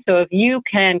non-exempt. So if you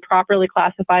can properly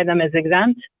classify them as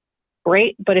exempt,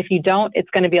 great. But if you don't, it's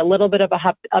going to be a little bit of a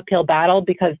uphill battle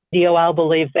because DOL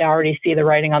believes they already see the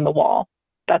writing on the wall.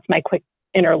 That's my quick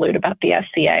interlude about the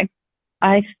SCA.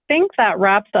 I think that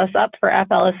wraps us up for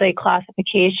FLSA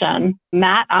classification.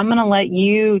 Matt, I'm going to let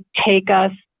you take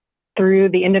us through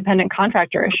the independent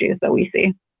contractor issues that we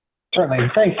see. Certainly.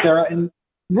 Thanks, Sarah. And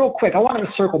real quick, I wanted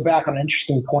to circle back on an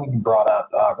interesting point you brought up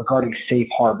regarding safe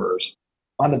harbors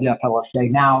under the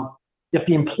FLSA. Now, if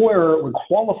the employer would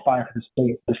qualify for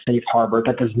the safe harbor,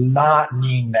 that does not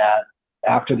mean that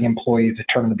after the employee is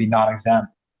determined to be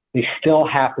non-exempt, they still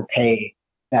have to pay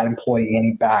that employee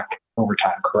any back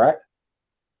overtime, correct?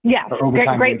 Yes,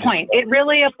 great point. It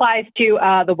really applies to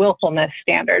the willfulness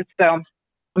standards. So,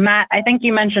 Matt, I think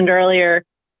you mentioned earlier,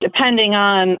 depending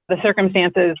on the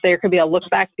circumstances, there could be a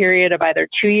look-back period of either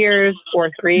 2 years or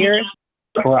 3 years.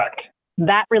 Correct.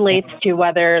 That relates to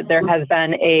whether there has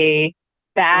been a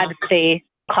bad faith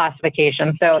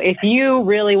classification. So if you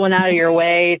really went out of your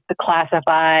way to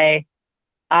classify,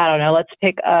 I don't know, let's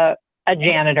pick a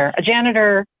janitor. A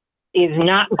janitor is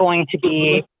not going to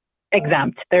be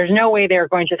exempt. There's no way they're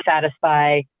going to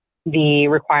satisfy the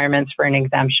requirements for an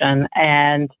exemption.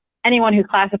 And anyone who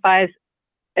classifies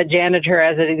a janitor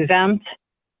as an exempt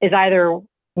is either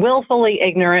willfully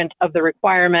ignorant of the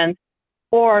requirements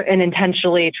or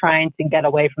intentionally trying to get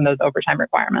away from those overtime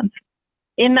requirements.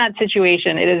 In that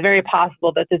situation, it is very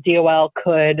possible that the DOL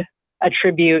could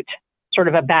attribute sort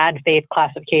of a bad faith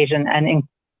classification and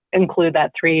include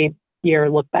that 3-year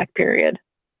look-back period.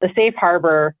 The safe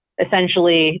harbor,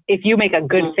 essentially, if you make a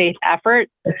good faith effort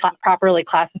to properly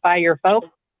classify your folks,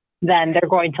 then they're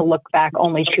going to look back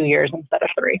only 2 years instead of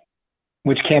 3.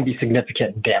 Which can be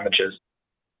significant in damages.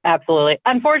 Absolutely.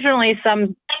 Unfortunately,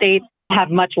 some states have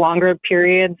much longer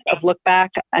periods of look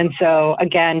back. And so,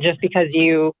 again, just because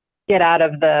you get out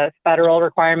of the federal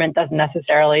requirement doesn't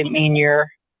necessarily mean you're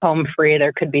home free.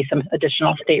 There could be some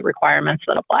additional state requirements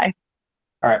that apply.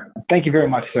 All right. Thank you very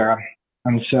much, Sarah.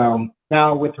 And so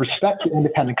now with respect to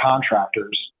independent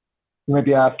contractors, you might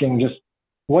be asking just,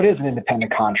 what is an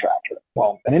independent contractor?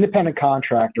 Well, an independent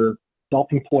contractor,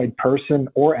 self-employed person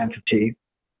or entity,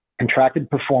 contracted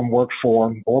to perform work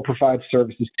for or provide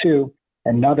services to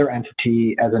another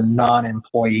entity as a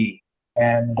non-employee.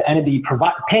 And the entity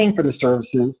paying for the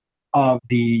services of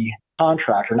the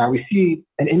contractor. Now, we see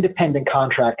an independent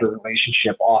contractor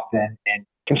relationship often in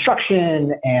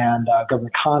construction and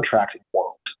government contracting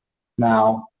world.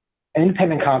 Now,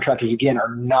 independent contractors, again,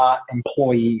 are not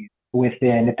employees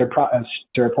within, if they're, as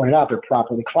Sarah pointed out, they're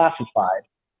properly classified.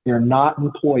 They're not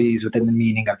employees within the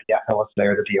meaning of the FLSA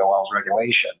or the DOL's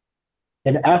regulation.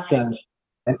 In essence,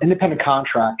 an independent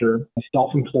contractor is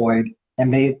self-employed,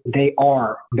 and they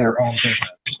are their own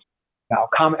business. Now,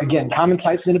 common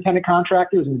types of independent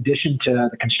contractors, in addition to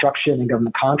the construction and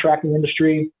government contracting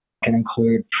industry, can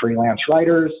include freelance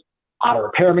writers, auto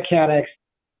repair mechanics,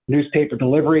 newspaper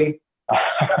delivery.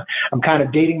 I'm kind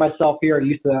of dating myself here. I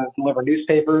used to deliver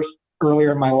newspapers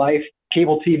earlier in my life,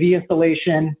 cable TV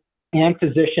installation, and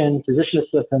physician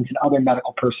assistants, and other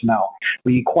medical personnel.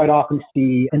 We quite often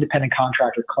see independent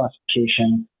contractor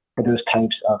classification for those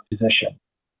types of positions.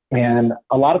 And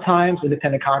a lot of times,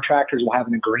 independent contractors will have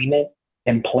an agreement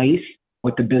in place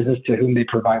with the business to whom they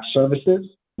provide services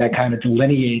that kind of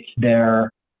delineates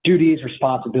their duties,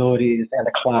 responsibilities, and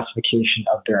the classification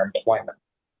of their employment.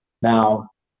 Now,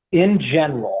 in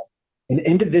general, an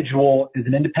individual is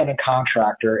an independent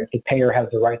contractor if the payer has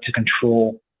the right to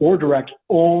control or direct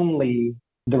only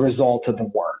the result of the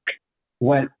work.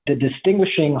 What the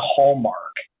distinguishing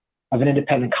hallmark of an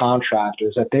independent contractor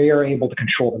is that they are able to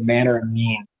control the manner and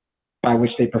means by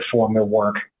which they perform their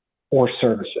work or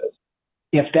services.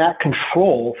 If that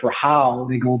control for how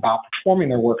they go about performing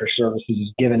their work or services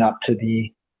is given up to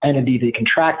the entity they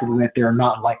contracted with, they are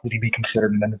not likely to be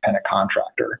considered an independent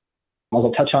contractor. As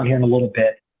I'll touch on here in a little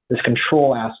bit, this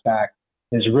control aspect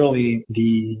is really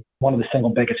one of the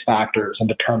single biggest factors in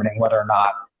determining whether or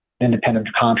not an independent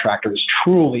contractor is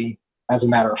truly, as a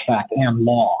matter of fact, and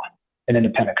law, an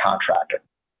independent contractor.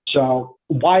 So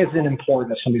why is it important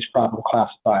that somebody's properly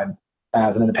classified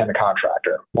as an independent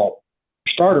contractor? Well,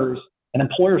 for starters, an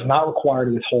employer is not required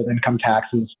to withhold income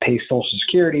taxes, pay Social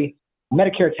Security,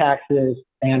 Medicare taxes,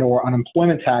 and or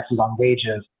unemployment taxes on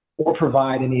wages or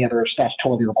provide any other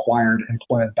statutorily required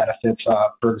employment benefits.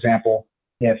 For example,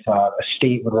 if a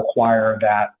state would require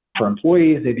that for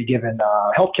employees, they be given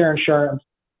healthcare insurance,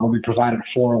 or be provided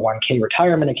a 401k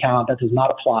retirement account, that does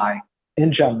not apply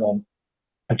in general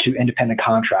to independent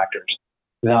contractors.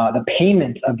 The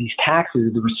payment of these taxes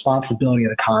is the responsibility of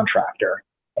the contractor,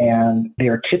 and they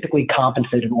are typically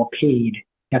compensated or paid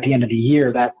at the end of the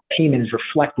year. That payment is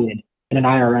reflected in an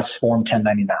IRS Form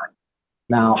 1099.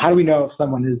 Now, how do we know if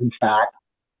someone is in fact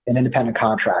an independent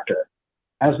contractor?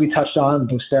 As we touched on,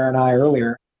 both Sarah and I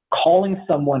earlier, calling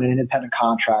someone an independent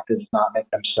contractor does not make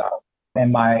them so.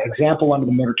 In my example under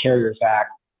the Motor Carriers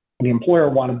Act, the employer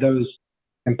wanted those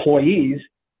employees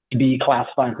to be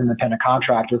classified as an independent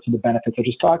contractor for the benefits I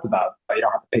just talked about. You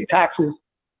don't have to pay taxes,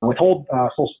 withhold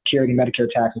Social Security, Medicare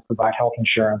taxes, provide health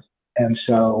insurance. And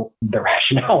so the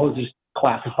rationale was just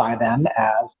classify them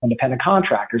as independent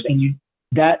contractors. And you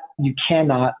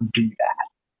cannot do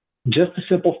that. Just the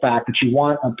simple fact that you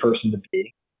want a person to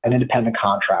be an independent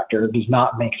contractor does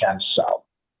not make them so.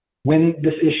 When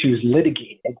this issue is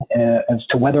litigated as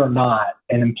to whether or not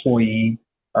an employee,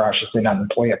 or I should say not an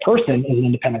employee, a person is an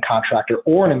independent contractor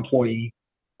or an employee,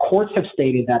 courts have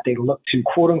stated that they look to,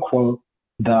 quote unquote,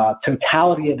 the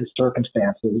totality of the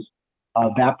circumstances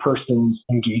of that person's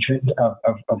engagement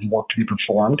of work to be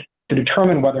performed to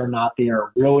determine whether or not they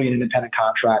are really an independent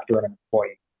contractor or an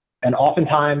employee. And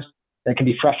oftentimes that can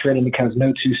be frustrating because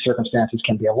no two circumstances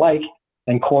can be alike,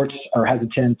 and courts are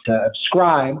hesitant to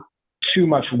ascribe too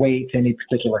much weight to any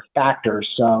particular factor.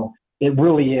 So it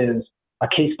really is a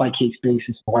case-by-case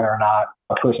basis of whether or not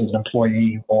a person is an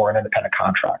employee or an independent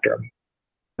contractor.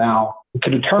 Now, to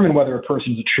determine whether a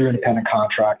person is a true independent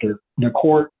contractor, the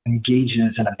court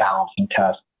engages in a balancing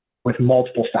test with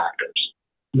multiple factors,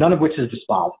 none of which is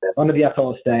dispositive. Under the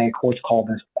FLSA, courts call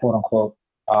this, quote-unquote,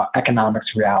 economics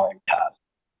reality test.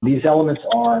 These elements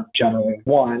are generally,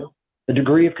 one, the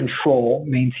degree of control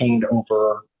maintained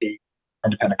over the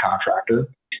independent contractor.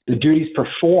 The duties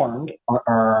performed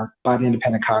are by the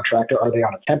independent contractor. Are they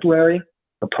on a temporary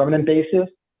or permanent basis?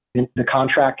 The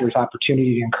contractor's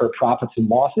opportunity to incur profits and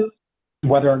losses,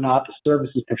 whether or not the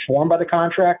services performed by the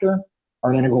contractor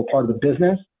are an integral part of the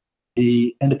business.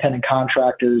 The independent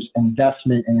contractor's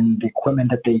investment in the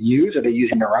equipment that they use, are they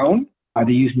using their own? Are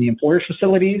they using the employer's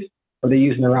facilities? Or are they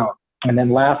using their own? And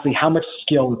then lastly, how much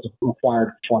skill is required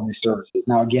to perform these services?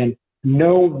 Now, again,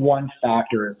 no one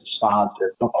factor is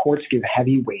dispositive, but courts give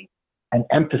heavy weight and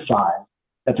emphasize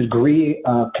that the degree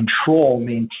of control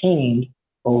maintained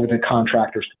over the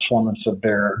contractor's performance of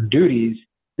their duties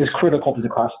is critical to the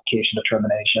classification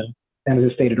determination. And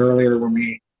as I stated earlier, when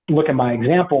we look at my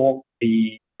example,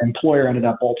 the employer ended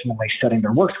up ultimately setting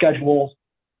their work schedules,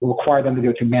 required them to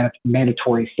go through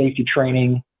mandatory safety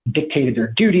training, dictated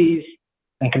their duties,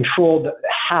 and controlled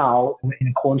how, in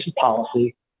accordance with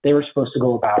policy, they were supposed to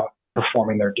go about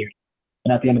performing their duties.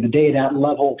 And at the end of the day, that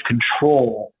level of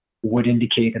control would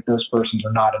indicate that those persons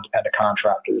are not independent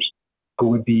contractors who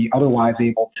would be otherwise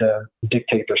able to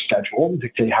dictate their schedule,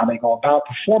 dictate how they go about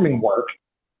performing work.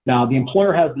 Now, the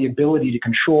employer has the ability to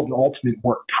control the ultimate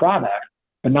work product,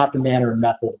 but not the manner and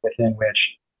method within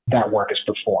which that work is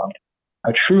performed.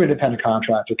 A true independent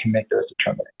contractor can make those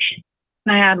determinations.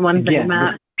 Can I add one thing,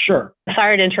 Matt? Sure.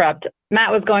 Sorry to interrupt.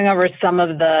 Matt was going over some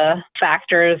of the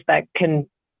factors that can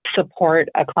support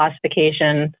a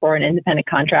classification for an independent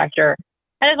contractor.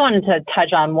 I just wanted to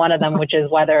touch on one of them, which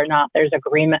is whether or not there's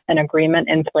an agreement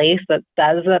in place that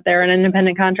says that they're an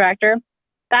independent contractor.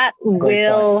 That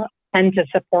will tend to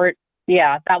support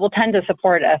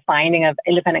a finding of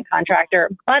independent contractor.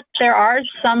 But there are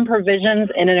some provisions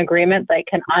in an agreement that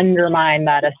can undermine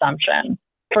that assumption.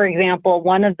 For example,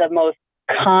 one of the most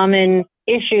common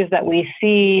issues that we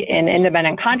see in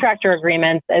independent contractor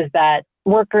agreements is that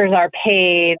workers are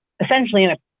paid essentially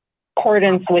in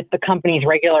accordance with the company's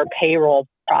regular payroll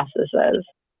processes.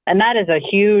 And that is a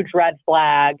huge red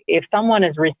flag. If someone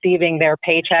is receiving their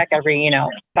paycheck every,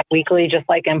 weekly, just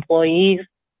like employees,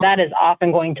 that is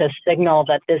often going to signal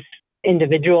that this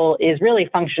individual is really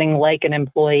functioning like an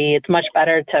employee. It's much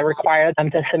better to require them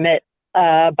to submit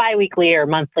a biweekly or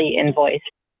monthly invoice.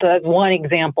 So that's one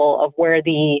example of where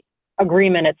the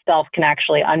agreement itself can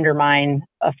actually undermine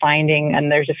a finding.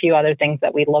 And there's a few other things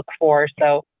that we look for.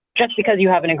 So just because you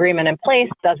have an agreement in place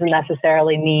doesn't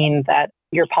necessarily mean that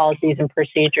your policies and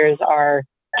procedures are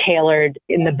tailored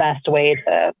in the best way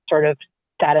to sort of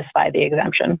satisfy the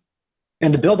exemption.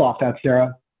 And to build off that,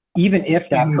 Sarah, even if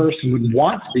that person would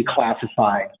want to be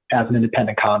classified as an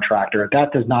independent contractor,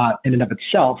 that does not in and of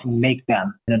itself make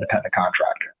them an independent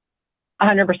contractor.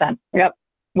 100%. Yep.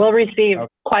 We'll receive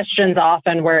questions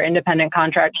often where independent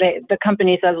the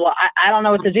company says, well, I don't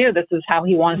know what to do. This is how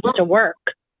he wants to work,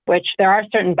 which there are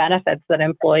certain benefits that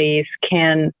employees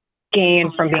can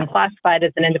gain from being classified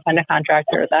as an independent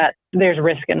contractor, that there's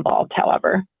risk involved.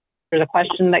 However, there's a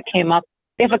question that came up.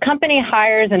 If a company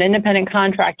hires an independent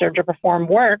contractor to perform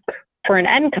work for an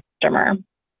end customer,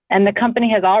 and the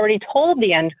company has already told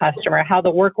the end customer how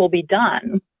the work will be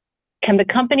done, can the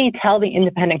company tell the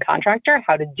independent contractor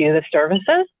how to do the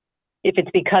services? If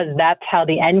it's because that's how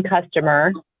the end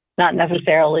customer, not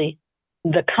necessarily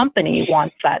the company,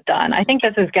 wants that done. I think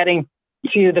this is getting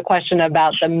to the question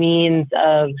about the means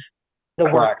of the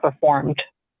work performed.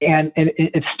 And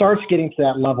it starts getting to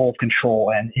that level of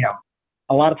control. And,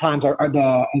 a lot of times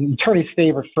the attorney's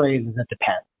favorite phrase is it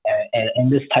depends. And in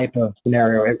this type of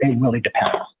scenario, it really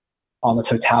depends on the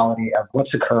totality of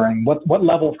what's occurring, what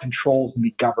level of controls can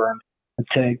be governed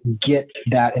to get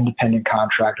that independent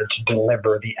contractor to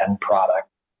deliver the end product,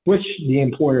 which the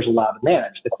employer is allowed to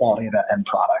manage the quality of that end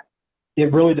product.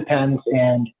 It really depends,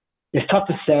 and it's tough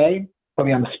to say, put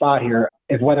me on the spot here,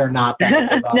 if whether or not that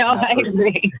is no, I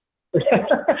agree.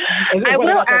 I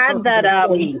will add that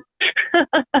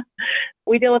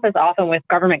we deal with this often with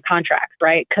government contracts,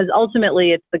 right? Because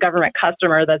ultimately it's the government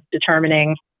customer that's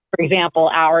determining, for example,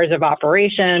 hours of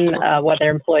operation, whether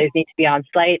employees need to be on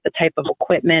site, the type of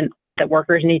equipment that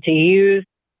workers need to use.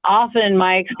 Often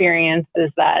my experience is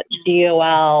that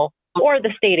DOL or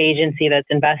the state agency that's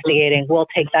investigating will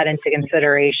take that into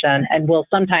consideration and will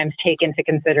sometimes take into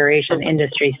consideration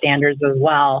industry standards as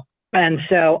well. And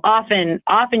so often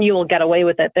you will get away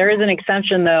with it. There is an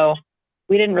exception, though.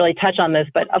 We didn't really touch on this,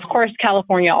 but of course,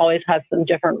 California always has some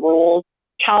different rules.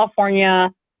 California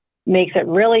makes it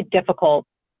really difficult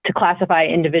to classify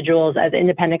individuals as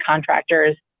independent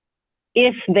contractors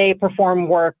if they perform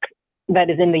work that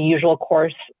is in the usual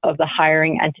course of the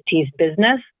hiring entity's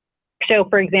business. So,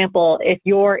 for example, if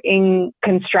you're in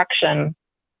construction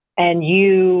and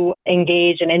you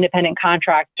engage an independent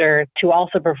contractor to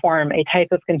also perform a type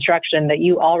of construction that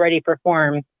you already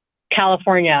perform,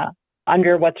 California,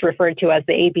 under what's referred to as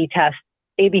the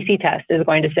ABC test, is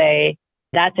going to say,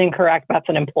 that's incorrect, that's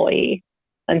an employee.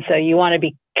 And so you want to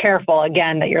be careful,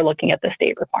 again, that you're looking at the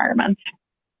state requirements.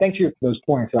 Thank you for those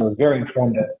points. That was very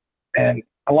informative. And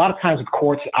a lot of times with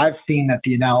courts, I've seen that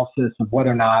the analysis of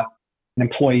whether or not an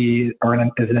employee or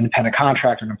is an independent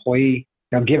contractor, an employee,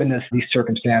 given these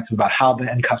circumstances about how the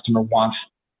end customer wants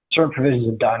certain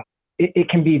provisions done, it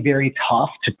can be very tough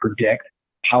to predict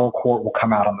how a court will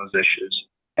come out on those issues.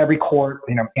 Every court,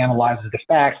 analyzes the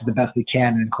facts the best they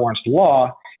can in accordance to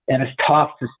law, and it's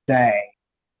tough to say,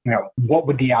 what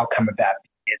would the outcome of that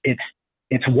be?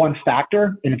 It's one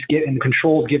factor, and the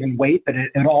control is given weight, but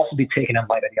it'll also be taken in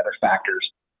light of the other factors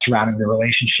surrounding the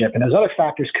relationship. And those other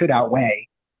factors could outweigh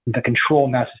the control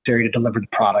necessary to deliver the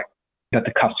product that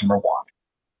the customer wants.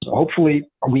 So hopefully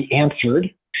we answered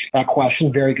that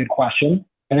question. Very good question.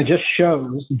 And it just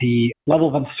shows the level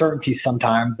of uncertainty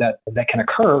sometimes that can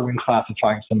occur when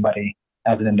classifying somebody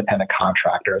as an independent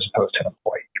contractor as opposed to an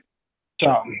employee.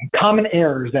 So common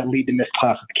errors that lead to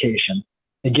misclassification.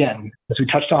 Again, as we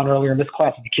touched on earlier,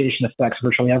 misclassification affects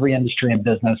virtually every industry and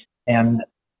business. And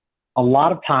a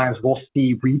lot of times we'll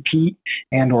see repeat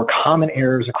and or common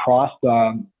errors across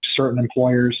certain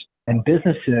employers and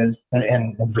businesses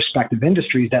and respective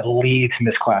industries that lead to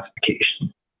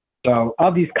misclassification. So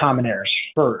of these common errors,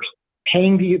 first,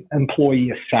 paying the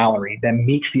employee a salary that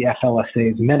meets the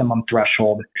FLSA's minimum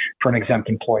threshold for an exempt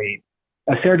employee.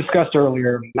 As Sarah discussed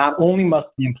earlier, not only must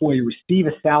the employee receive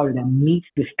a salary that meets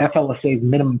this FLSA's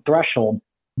minimum threshold,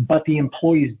 but the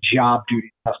employee's job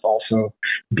duties must also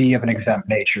be of an exempt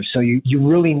nature. So you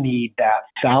really need that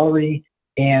salary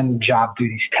and job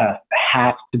duties test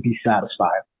have to be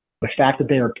satisfied. The fact that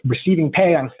they are receiving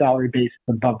pay on a salary basis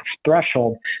above the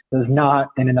threshold does not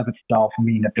in and of itself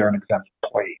mean that they're an exempt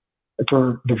employee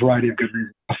for the variety of good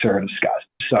reasons Sarah discussed.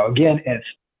 So again, it's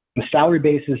the salary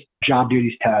basis job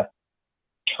duties test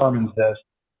determines this.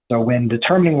 So when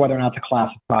determining whether or not to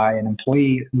classify an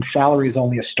employee, salary is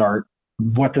only a start.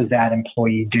 What does that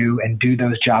employee do, and do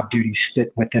those job duties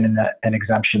fit within an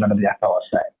exemption under the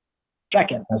FLSA?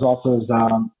 Second, as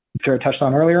Sarah touched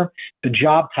on earlier, the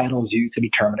job title is used to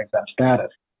determine exempt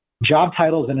status. Job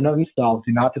titles in and of themselves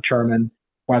do not determine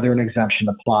whether an exemption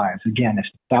applies. Again, it's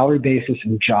the salary basis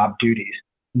and job duties.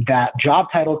 That job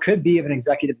title could be of an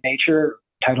executive nature,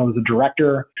 title as a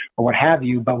director or what have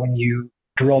you, but when you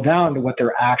drill down to what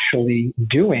they're actually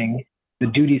doing, the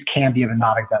duties can be of a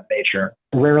non-exempt nature.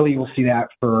 Rarely you will see that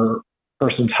for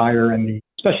persons higher in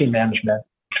especially management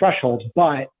thresholds,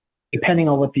 but depending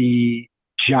on what the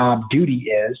job duty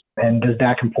is, and does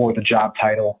that comport with the job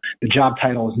title? The job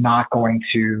title is not going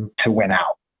to win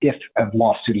out if a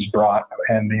lawsuit is brought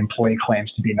and the employee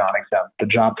claims to be non-exempt. The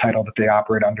job title that they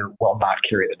operate under will not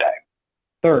carry the day.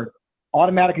 Third,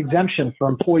 automatic exemption for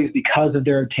employees because of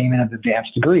their attainment of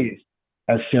advanced degrees.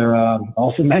 As Sarah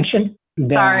also mentioned.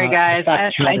 Sorry, guys.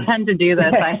 I tend to do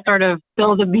this. I sort of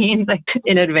spill the beans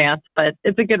in advance, but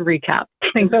it's a good recap.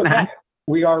 Thanks, Matt.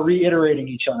 We are reiterating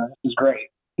each other. This is great.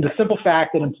 The simple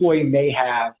fact that an employee may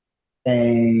have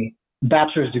a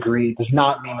bachelor's degree does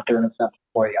not mean that they're an exempt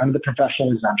employee. Under the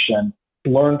professional exemption,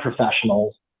 learned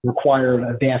professionals require an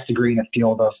advanced degree in the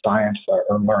field of science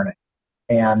or learning.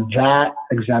 And that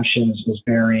exemption is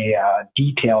very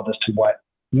detailed as to what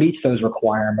meets those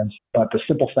requirements. But the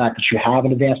simple fact that you have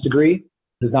an advanced degree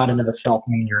does not in and of itself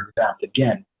mean you're exempt.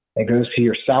 Again, it goes to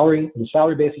your salary, the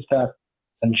salary basis test,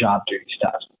 and job duties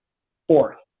test.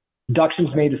 Fourth, deductions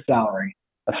made to salary.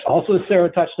 Also, as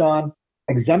Sarah touched on,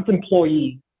 exempt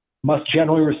employee must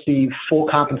generally receive full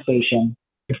compensation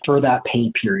for that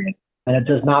pay period, and it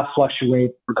does not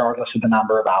fluctuate regardless of the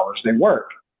number of hours they work.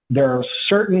 There are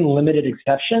certain limited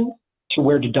exceptions to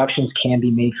where deductions can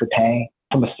be made for pay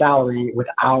from a salary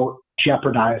without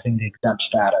jeopardizing the exempt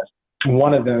status.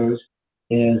 One of those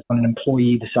is when an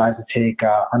employee decides to take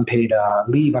unpaid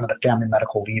leave under the Family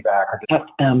Medical Leave Act, or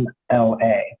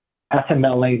FMLA.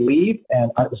 FMLA leave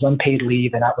and is unpaid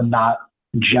leave, and that would not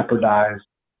jeopardize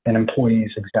an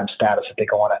employee's exempt status if they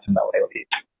go on FMLA leave.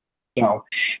 So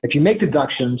if you make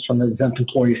deductions from the exempt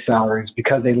employee's salaries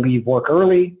because they leave work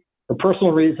early for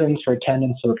personal reasons, for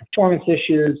attendance or performance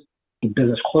issues, the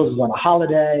business closes on a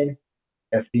holiday,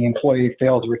 if the employee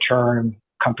fails to return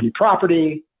company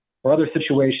property, or other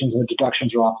situations where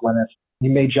deductions are off limits, you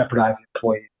may jeopardize the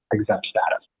employee's exempt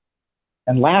status.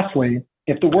 And lastly,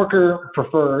 if the worker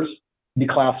prefers to be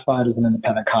classified as an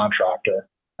independent contractor,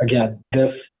 again,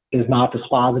 this is not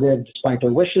dispositive despite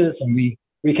their wishes, and we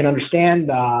can understand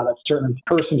that certain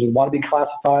persons would want to be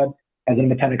classified as an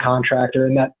independent contractor,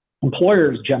 and that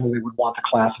employers generally would want to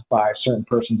classify certain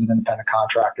persons as independent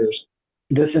contractors.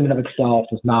 This in and of itself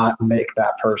does not make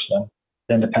that person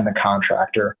an independent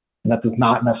contractor, and that does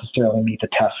not necessarily meet the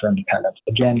test for independence.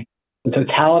 Again, the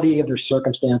totality of their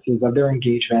circumstances, of their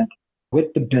engagement with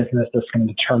the business, that's going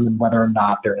to determine whether or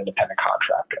not they're an independent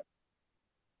contractor.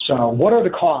 So what are the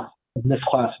costs of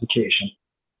misclassification?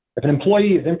 If an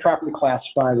employee is improperly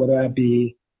classified, whether that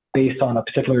be based on a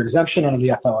particular exemption under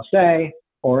the FLSA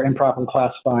or improperly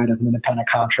classified as an independent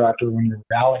contractor when in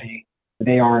reality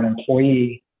they are an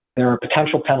employee, there are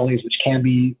potential penalties which can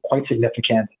be quite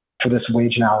significant for this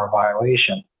wage and hour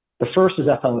violation. The first is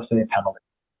FLSA penalty.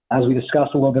 As we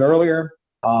discussed a little bit earlier,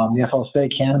 the FLSA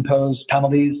can impose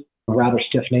penalties of rather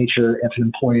stiff nature if an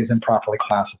employee is improperly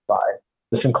classified.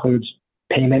 This includes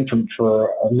payment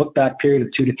for a look-back period of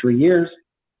 2 to 3 years,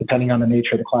 depending on the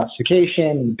nature of the classification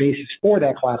and the basis for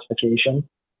that classification,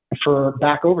 for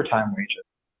back overtime wages.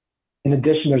 In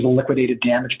addition, there's a liquidated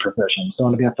damage provision. So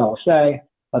under the FLSA,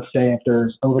 let's say if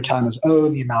there's overtime is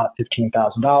owed, the amount of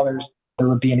 $15,000, there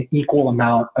would be an equal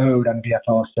amount owed under the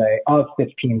FLSA of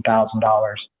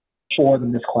 $15,000 for the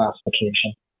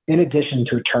misclassification, in addition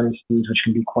to attorney's fees, which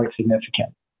can be quite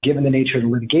significant. Given the nature of the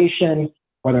litigation,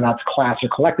 whether or not it's class or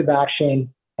collective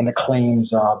action, and the claims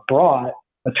brought,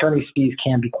 attorney's fees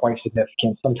can be quite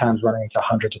significant, sometimes running into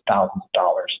hundreds of thousands of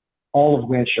dollars, all of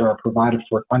which are provided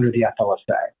for under the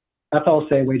FLSA.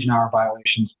 FLSA wage and hour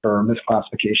violations for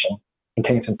misclassification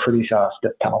contain some pretty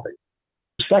stiff penalties.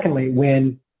 Secondly,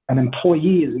 when an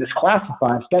employee is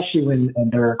misclassified, especially when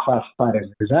they're classified as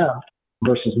exempt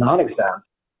versus non-exempt,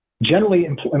 generally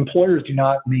employers do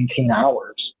not maintain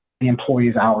hours, the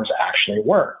employee's hours actually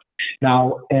work.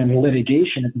 Now, in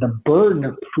litigation, the burden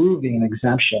of proving an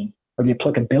exemption or the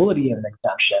applicability of an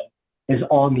exemption is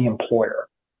on the employer.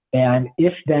 And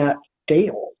if that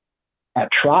fails at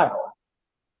trial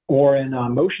or in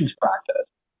motions practice,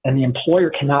 and the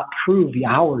employer cannot prove the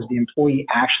hours the employee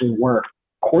actually worked,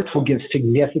 courts will give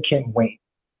significant weight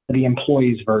to the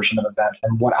employee's version of events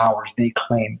and what hours they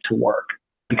claim to work,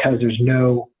 because there's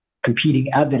no competing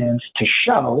evidence to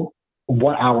show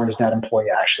what hours that employee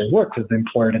actually worked, because the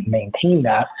employer didn't maintain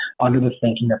that under the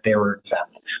thinking that they were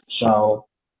exempt. So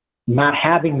not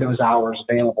having those hours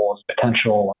available is a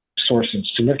potential source of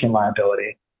significant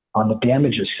liability on the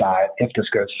damages side if this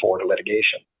goes forward to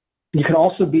litigation. You can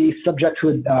also be subject to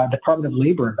a Department of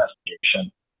Labor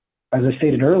investigation. As I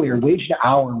stated earlier, wage and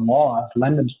hour laws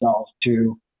lend themselves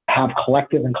to have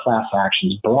collective and class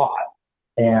actions brought.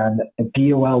 And a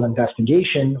DOL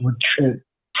investigation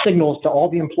signals to all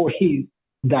the employees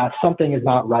that something is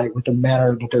not right with the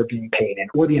manner that they're being paid in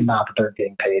or the amount that they're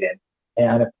being paid in.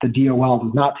 And if the DOL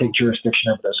does not take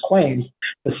jurisdiction over those claims,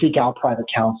 to seek out private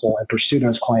counsel and pursue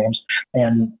those claims.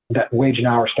 And that wage and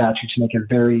hour statutes make it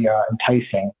very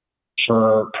enticing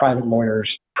for private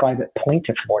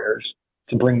plaintiff lawyers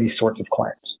to bring these sorts of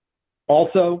claims.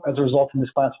 Also, as a result of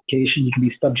misclassification, you can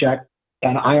be subject to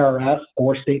an IRS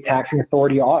or state taxing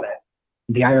authority audit.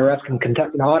 The IRS can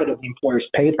conduct an audit of the employer's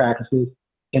pay practices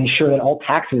and ensure that all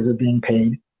taxes are being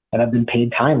paid and have been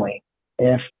paid timely.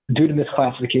 If due to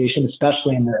misclassification,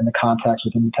 especially in the context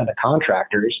with independent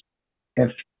contractors,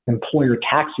 if employer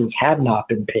taxes have not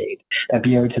been paid that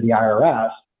be owed to the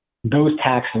IRS, those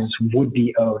taxes would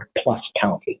be owed plus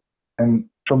penalty. And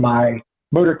for my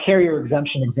motor carrier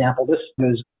exemption example, this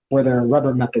is where the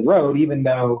rubber met the road. Even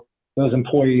though those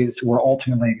employees were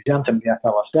ultimately exempt from the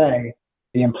FLSA,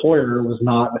 the employer was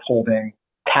not withholding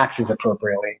taxes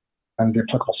appropriately under the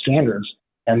applicable standards,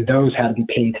 and those had to be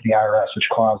paid to the IRS, which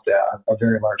caused a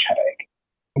very large headache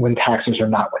when taxes are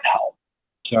not withheld.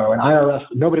 So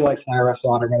nobody likes an IRS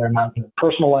audit, whether not in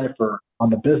personal life or on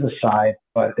the business side,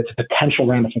 but it's a potential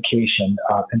ramification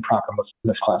of improper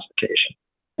misclassification.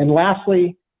 And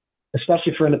lastly,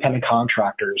 especially for independent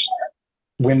contractors,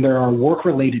 when there are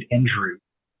work-related injuries,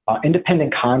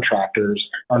 independent contractors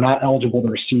are not eligible to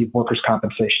receive workers'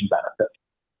 compensation benefits.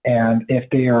 And if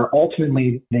they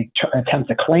attempt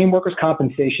to claim workers'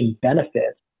 compensation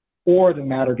benefits, or the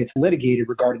matter gets litigated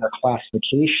regarding their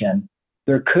classification,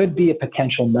 there could be a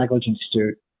potential negligence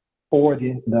suit for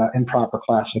the improper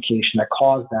classification that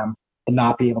caused them to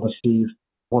not be able to receive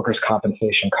workers'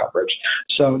 compensation coverage.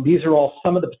 So these are all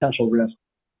some of the potential risks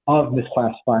of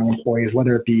misclassifying employees,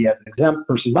 whether it be as an exempt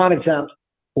versus non-exempt,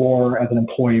 or as an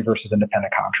employee versus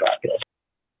independent contractor.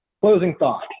 Closing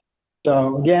thought.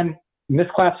 So again,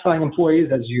 misclassifying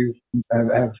employees, as you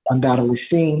have undoubtedly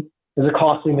seen, is a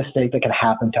costly mistake that can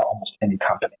happen to almost any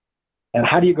company. And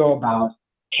how do you go about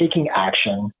taking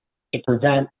action to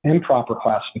prevent improper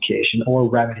classification or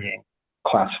remedying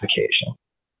classification?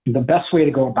 The best way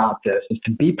to go about this is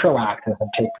to be proactive and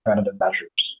take preventative measures.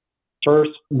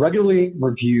 First, regularly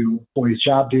review employees'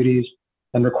 job duties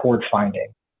and record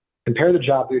findings. Compare the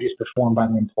job duties performed by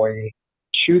the employee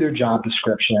to their job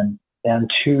description and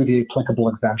to the applicable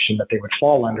exemption that they would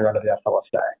fall under the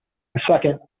FLSA.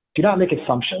 Second, do not make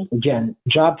assumptions. Again,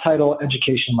 job title,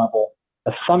 education level,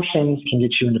 assumptions can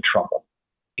get you into trouble.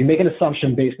 If you make an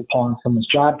assumption based upon someone's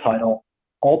job title,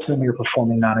 ultimately you're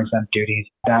performing non-exempt duties.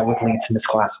 That would lead to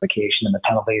misclassification and the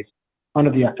penalties under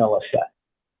the FLSA.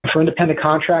 For independent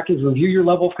contractors, review your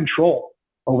level of control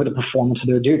over the performance of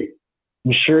their duties.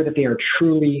 Ensure that they are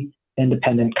truly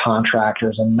independent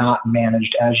contractors and not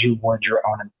managed as you would your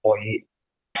own employee.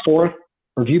 Fourth,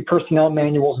 review personnel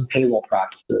manuals and payroll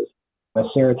practices. As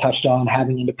Sarah touched on,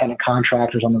 having independent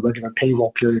contractors on the regular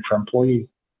payroll period for employees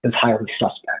is highly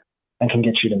suspect and can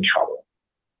get you in trouble.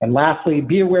 And lastly,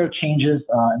 be aware of changes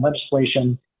in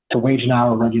legislation to wage and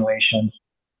hour regulations.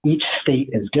 Each state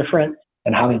is different,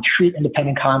 and how they treat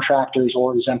independent contractors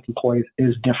or exempt employees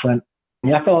is different. The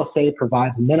FLSA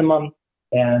provides a minimum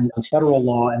and a federal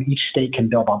law, and each state can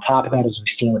build on top of that, as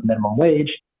we've seen with minimum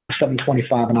wage,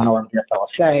 $7.25 an hour in the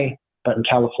FLSA, but in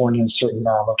California and certain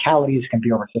localities, it can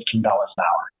be over $15 an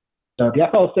hour. So the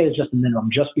FLSA is just a minimum.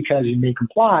 Just because you may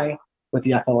comply with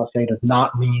the FLSA does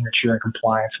not mean that you're in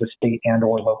compliance with state and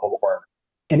or local law.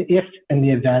 And if in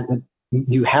the event that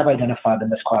you have identified that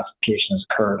misclassification has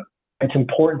occurred, it's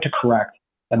important to correct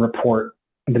and report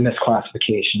the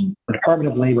misclassification. The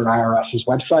Department of Labor and IRS's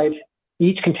website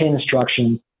each contain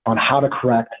instructions on how to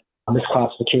correct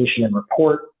misclassification and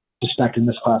report suspected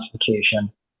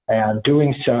misclassification. And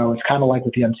doing so, it's kind of like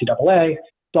with the NCAA,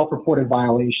 self-reported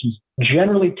violations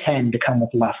generally tend to come with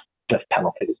less stiff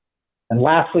penalties. And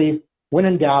lastly, when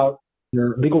in doubt,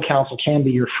 your legal counsel can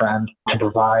be your friend to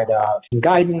provide some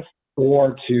guidance,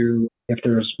 or to, if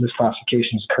there's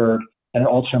misclassifications occurred and it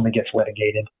ultimately gets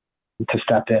litigated, to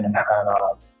step in and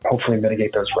hopefully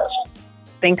mitigate those risks.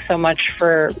 Thanks so much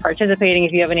for participating.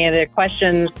 If you have any other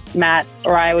questions, Matt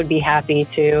or I would be happy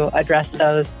to address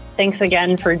those. Thanks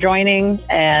again for joining,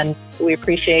 and we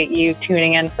appreciate you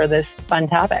tuning in for this fun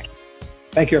topic.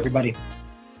 Thank you, everybody.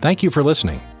 Thank you for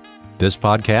listening. This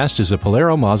podcast is a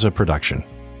PilieroMazza production,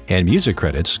 and music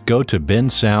credits go to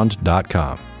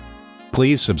bensound.com.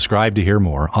 Please subscribe to hear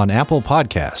more on Apple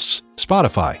Podcasts,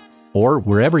 Spotify, or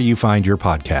wherever you find your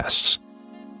podcasts.